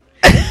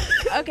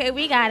 Okay,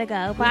 we gotta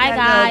go. Bye,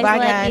 guys. Bye,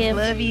 guys.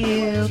 Love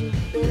you.